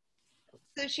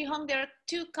 So Shihong, there are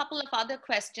couple of other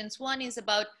questions. One is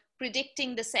about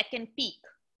predicting the second peak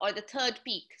or the third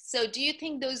peak. So do you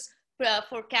think those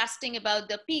forecasting about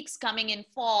the peaks coming in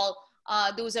fall,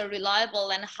 those are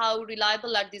reliable, and how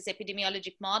reliable are these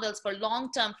epidemiologic models for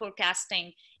long-term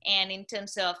forecasting and in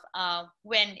terms of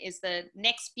when is the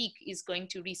next peak is going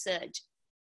to resurge?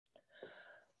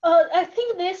 I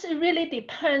think this really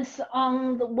depends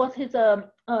on what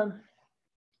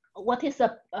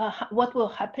will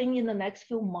happen in the next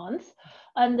few months.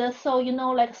 And so,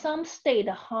 like some states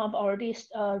have already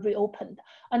reopened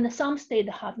and some states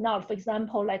have not. For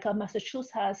example, like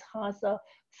Massachusetts has a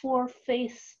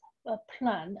 4-phase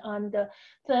plan, and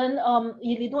then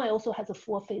Illinois also has a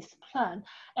 4-phase plan.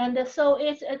 And so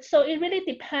it really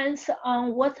depends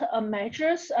on what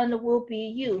measures and will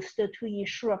be used to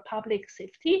ensure public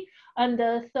safety. And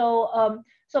so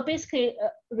basically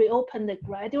reopen it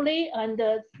gradually, and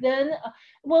then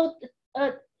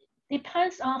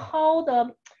depends on how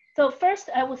so first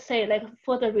I would say, like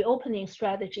for the reopening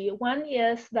strategy, one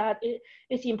is that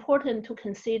it's important to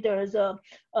consider the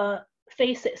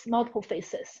phases, multiple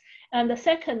phases. And the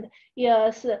second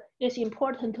is it's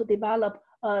important to develop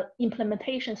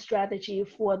implementation strategy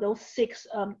for those six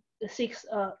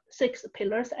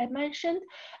pillars I mentioned.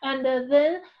 And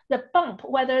then the bump,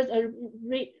 whether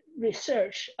the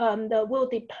research will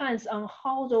depend on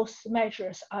how those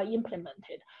measures are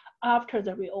implemented after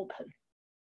the reopen.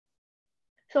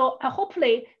 So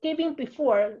hopefully, given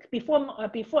before April,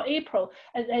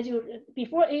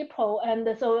 before April,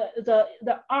 and so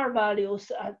the R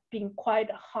values have been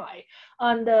quite high,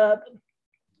 and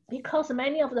because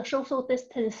many of the social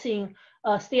distancing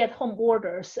stay-at-home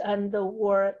orders and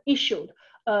were issued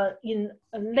in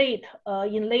late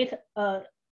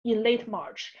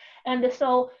March. And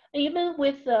so even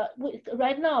with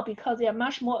right now, because there are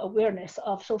much more awareness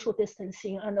of social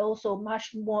distancing and also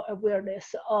much more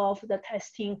awareness of the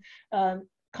testing,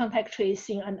 contact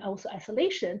tracing, and also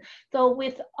isolation. So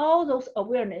with all those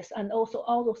awareness and also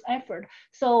all those effort,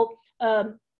 so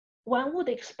one would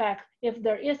expect if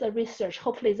there is a research,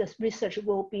 hopefully this research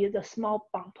will be the small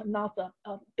bump, not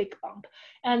a big bump.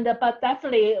 And but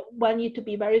definitely one need to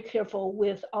be very careful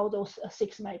with all those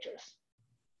 6 measures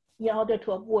in order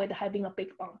to avoid having a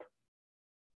big bump.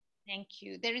 Thank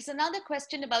you. There is another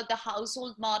question about the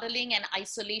household modeling and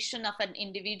isolation of an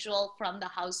individual from the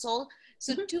household.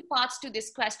 So 2 parts to this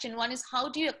question. One is, how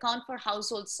do you account for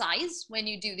household size when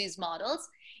you do these models?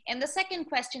 And the second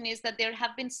question is that there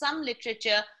have been some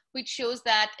literature which shows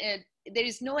that there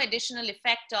is no additional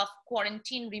effect of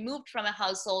quarantine removed from a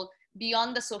household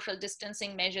beyond the social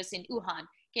distancing measures in Wuhan.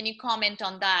 Can you comment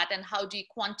on that, and how do you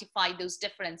quantify those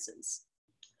differences?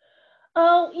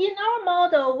 In our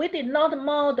model, we did not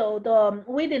model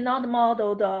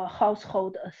the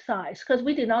household size, because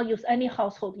we did not use any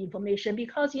household information,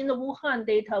 because in the Wuhan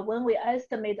data, when we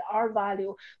estimate R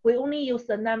value, we only use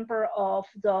the number of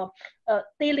the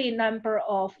daily number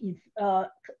of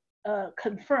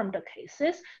confirmed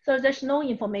cases. So there's no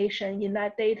information in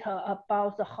that data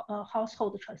about the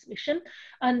household transmission.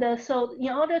 And so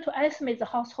in order to estimate the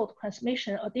household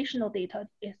transmission, additional data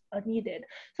is needed.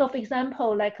 So for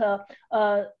example, like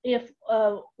if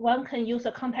one can use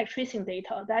the contact tracing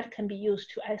data, that can be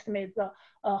used to estimate the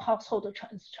household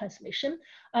transmission.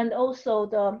 And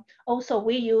also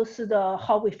we use the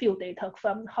how we feel data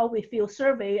from how we feel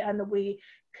survey, and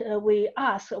we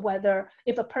ask whether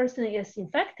if a person is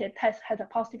infected, has a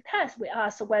positive test, we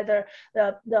ask whether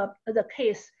the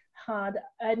case had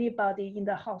anybody in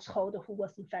the household who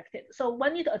was infected. So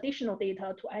one need additional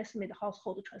data to estimate the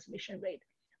household transmission rate.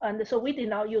 And so we did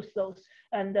not use those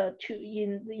and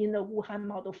in the Wuhan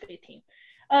model fitting.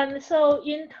 And so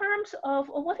in terms of,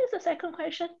 what is the second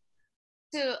question?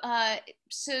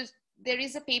 So there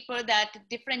is a paper that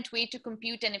different way to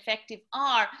compute an effective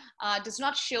R does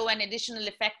not show an additional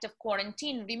effect of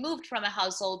quarantine removed from a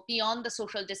household beyond the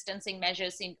social distancing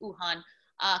measures in Wuhan.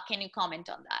 Can you comment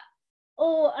on that?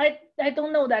 Oh, I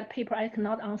don't know that paper. I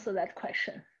cannot answer that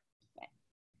question.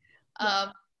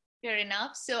 Okay. Fair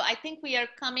enough. So I think we are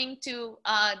coming to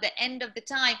the end of the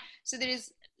time. So there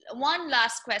is one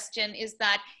last question, is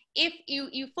that if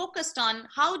you focused on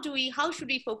how should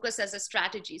we focus as a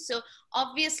strategy? So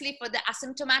obviously for the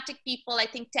asymptomatic people, I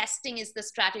think testing is the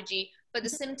strategy. For the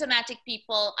symptomatic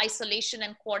people, isolation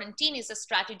and quarantine is a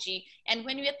strategy. And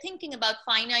when we are thinking about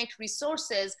finite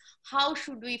resources, how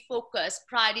should we focus,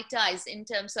 prioritize in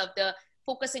terms of the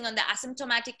focusing on the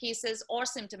asymptomatic cases or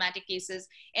symptomatic cases?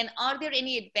 And are there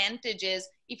any advantages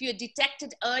if you're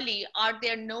detected early? Are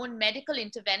there known medical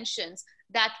interventions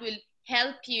that will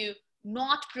help you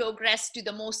not progress to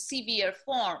the most severe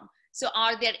form? So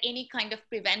are there any kind of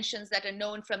preventions that are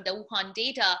known from the Wuhan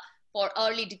data for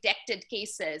early detected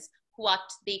cases, what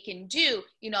they can do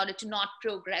in order to not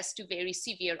progress to very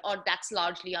severe, or that's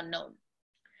largely unknown?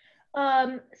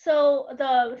 So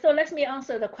let me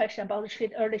answer the question about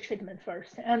early treatment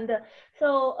first. And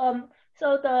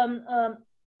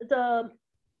the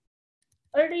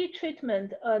early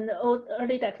treatment and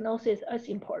early diagnosis is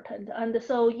important. And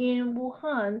so in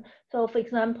Wuhan, so for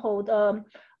example,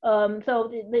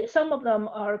 some of them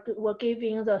were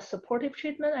giving the supportive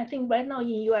treatment. I think right now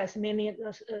in US, many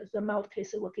the mild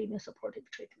cases were giving supportive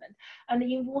treatment. And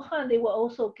in Wuhan, they were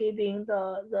also giving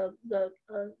the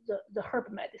herb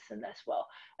medicine as well.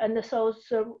 And so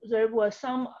there was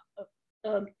some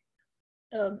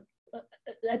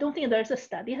I don't think there's a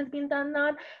study has been done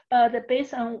on, but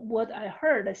based on what I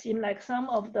heard, it seemed like some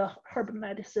of the herb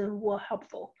medicine were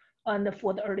helpful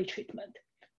for the early treatment.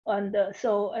 And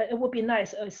so it would be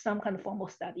nice if some kind of formal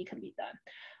study can be done.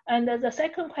 And the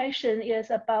second question is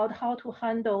about how to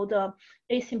handle the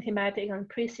asymptomatic and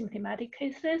pre-symptomatic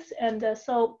cases. And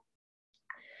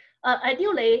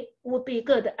ideally, would be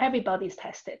good everybody's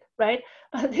tested, right?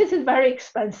 But this is very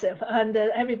expensive, and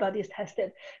everybody's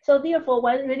tested. So therefore,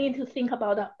 we need to think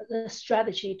about the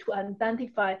strategy to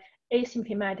identify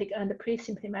asymptomatic and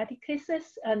pre-symptomatic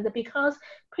cases. And because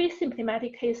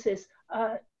pre-symptomatic cases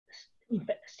are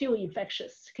still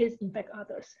infectious, can infect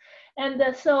others. And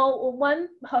so one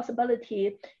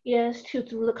possibility is to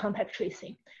do the contact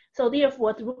tracing. So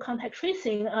therefore, through contact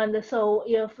tracing, and so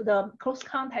if the close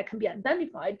contact can be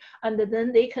identified, and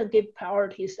then they can give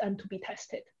priorities and to be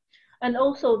tested. And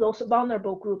also those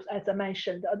vulnerable groups, as I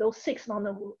mentioned, those 6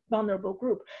 vulnerable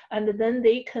groups, and then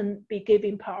they can be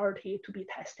given priority to be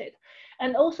tested.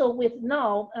 And also with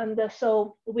now, and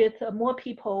so with more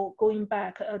people going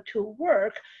back to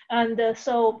work, and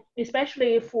so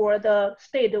especially for the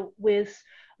state with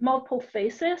multiple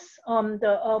phases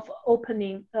of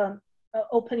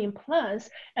opening plans.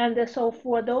 And so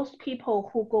for those people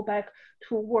who go back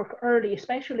to work early,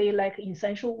 especially like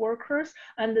essential workers,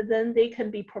 and then they can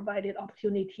be provided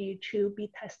opportunity to be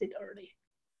tested early.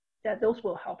 Those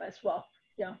will help as well.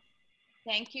 Yeah.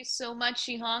 Thank you so much,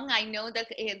 Shihong. I know that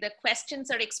the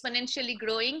questions are exponentially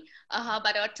growing,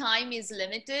 but our time is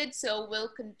limited. So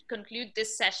we'll conclude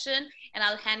this session, and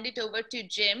I'll hand it over to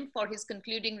Jim for his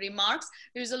concluding remarks.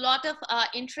 There's a lot of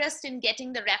interest in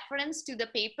getting the reference to the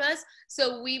papers.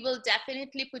 So we will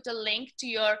definitely put a link to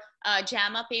your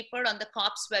JAMA paper on the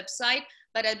COPSS website.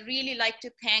 But I'd really like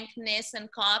to thank NISS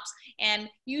and COPSS. And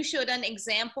you showed an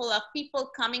example of people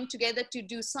coming together to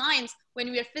do science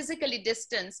when we are physically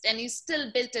distanced, and you still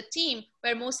built a team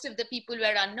where most of the people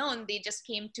were unknown. They just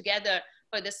came together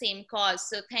for the same cause.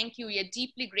 So thank you. We are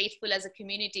deeply grateful as a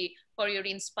community for your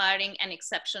inspiring and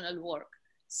exceptional work.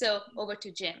 So over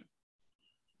to Jim.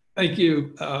 Thank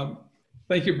you.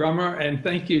 Thank you, Brahma, and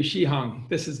thank you, Shihong.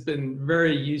 This has been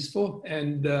very useful.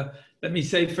 And let me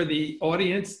say for the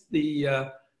audience,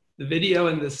 the video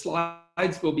and the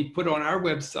slides will be put on our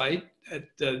website at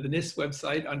the NISS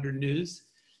website under news.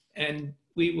 And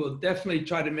we will definitely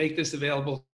try to make this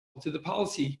available to the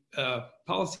policy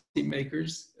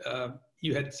makers.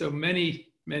 You had so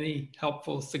many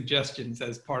helpful suggestions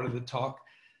as part of the talk.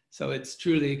 So it's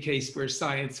truly a case where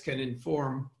science can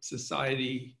inform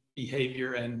society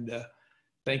behavior. And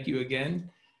thank you again.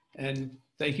 And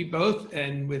thank you both.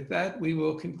 And with that, we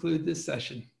will conclude this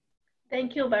session.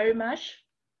 Thank you very much.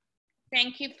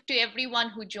 Thank you to everyone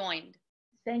who joined.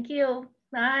 Thank you.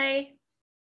 Bye.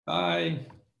 Bye.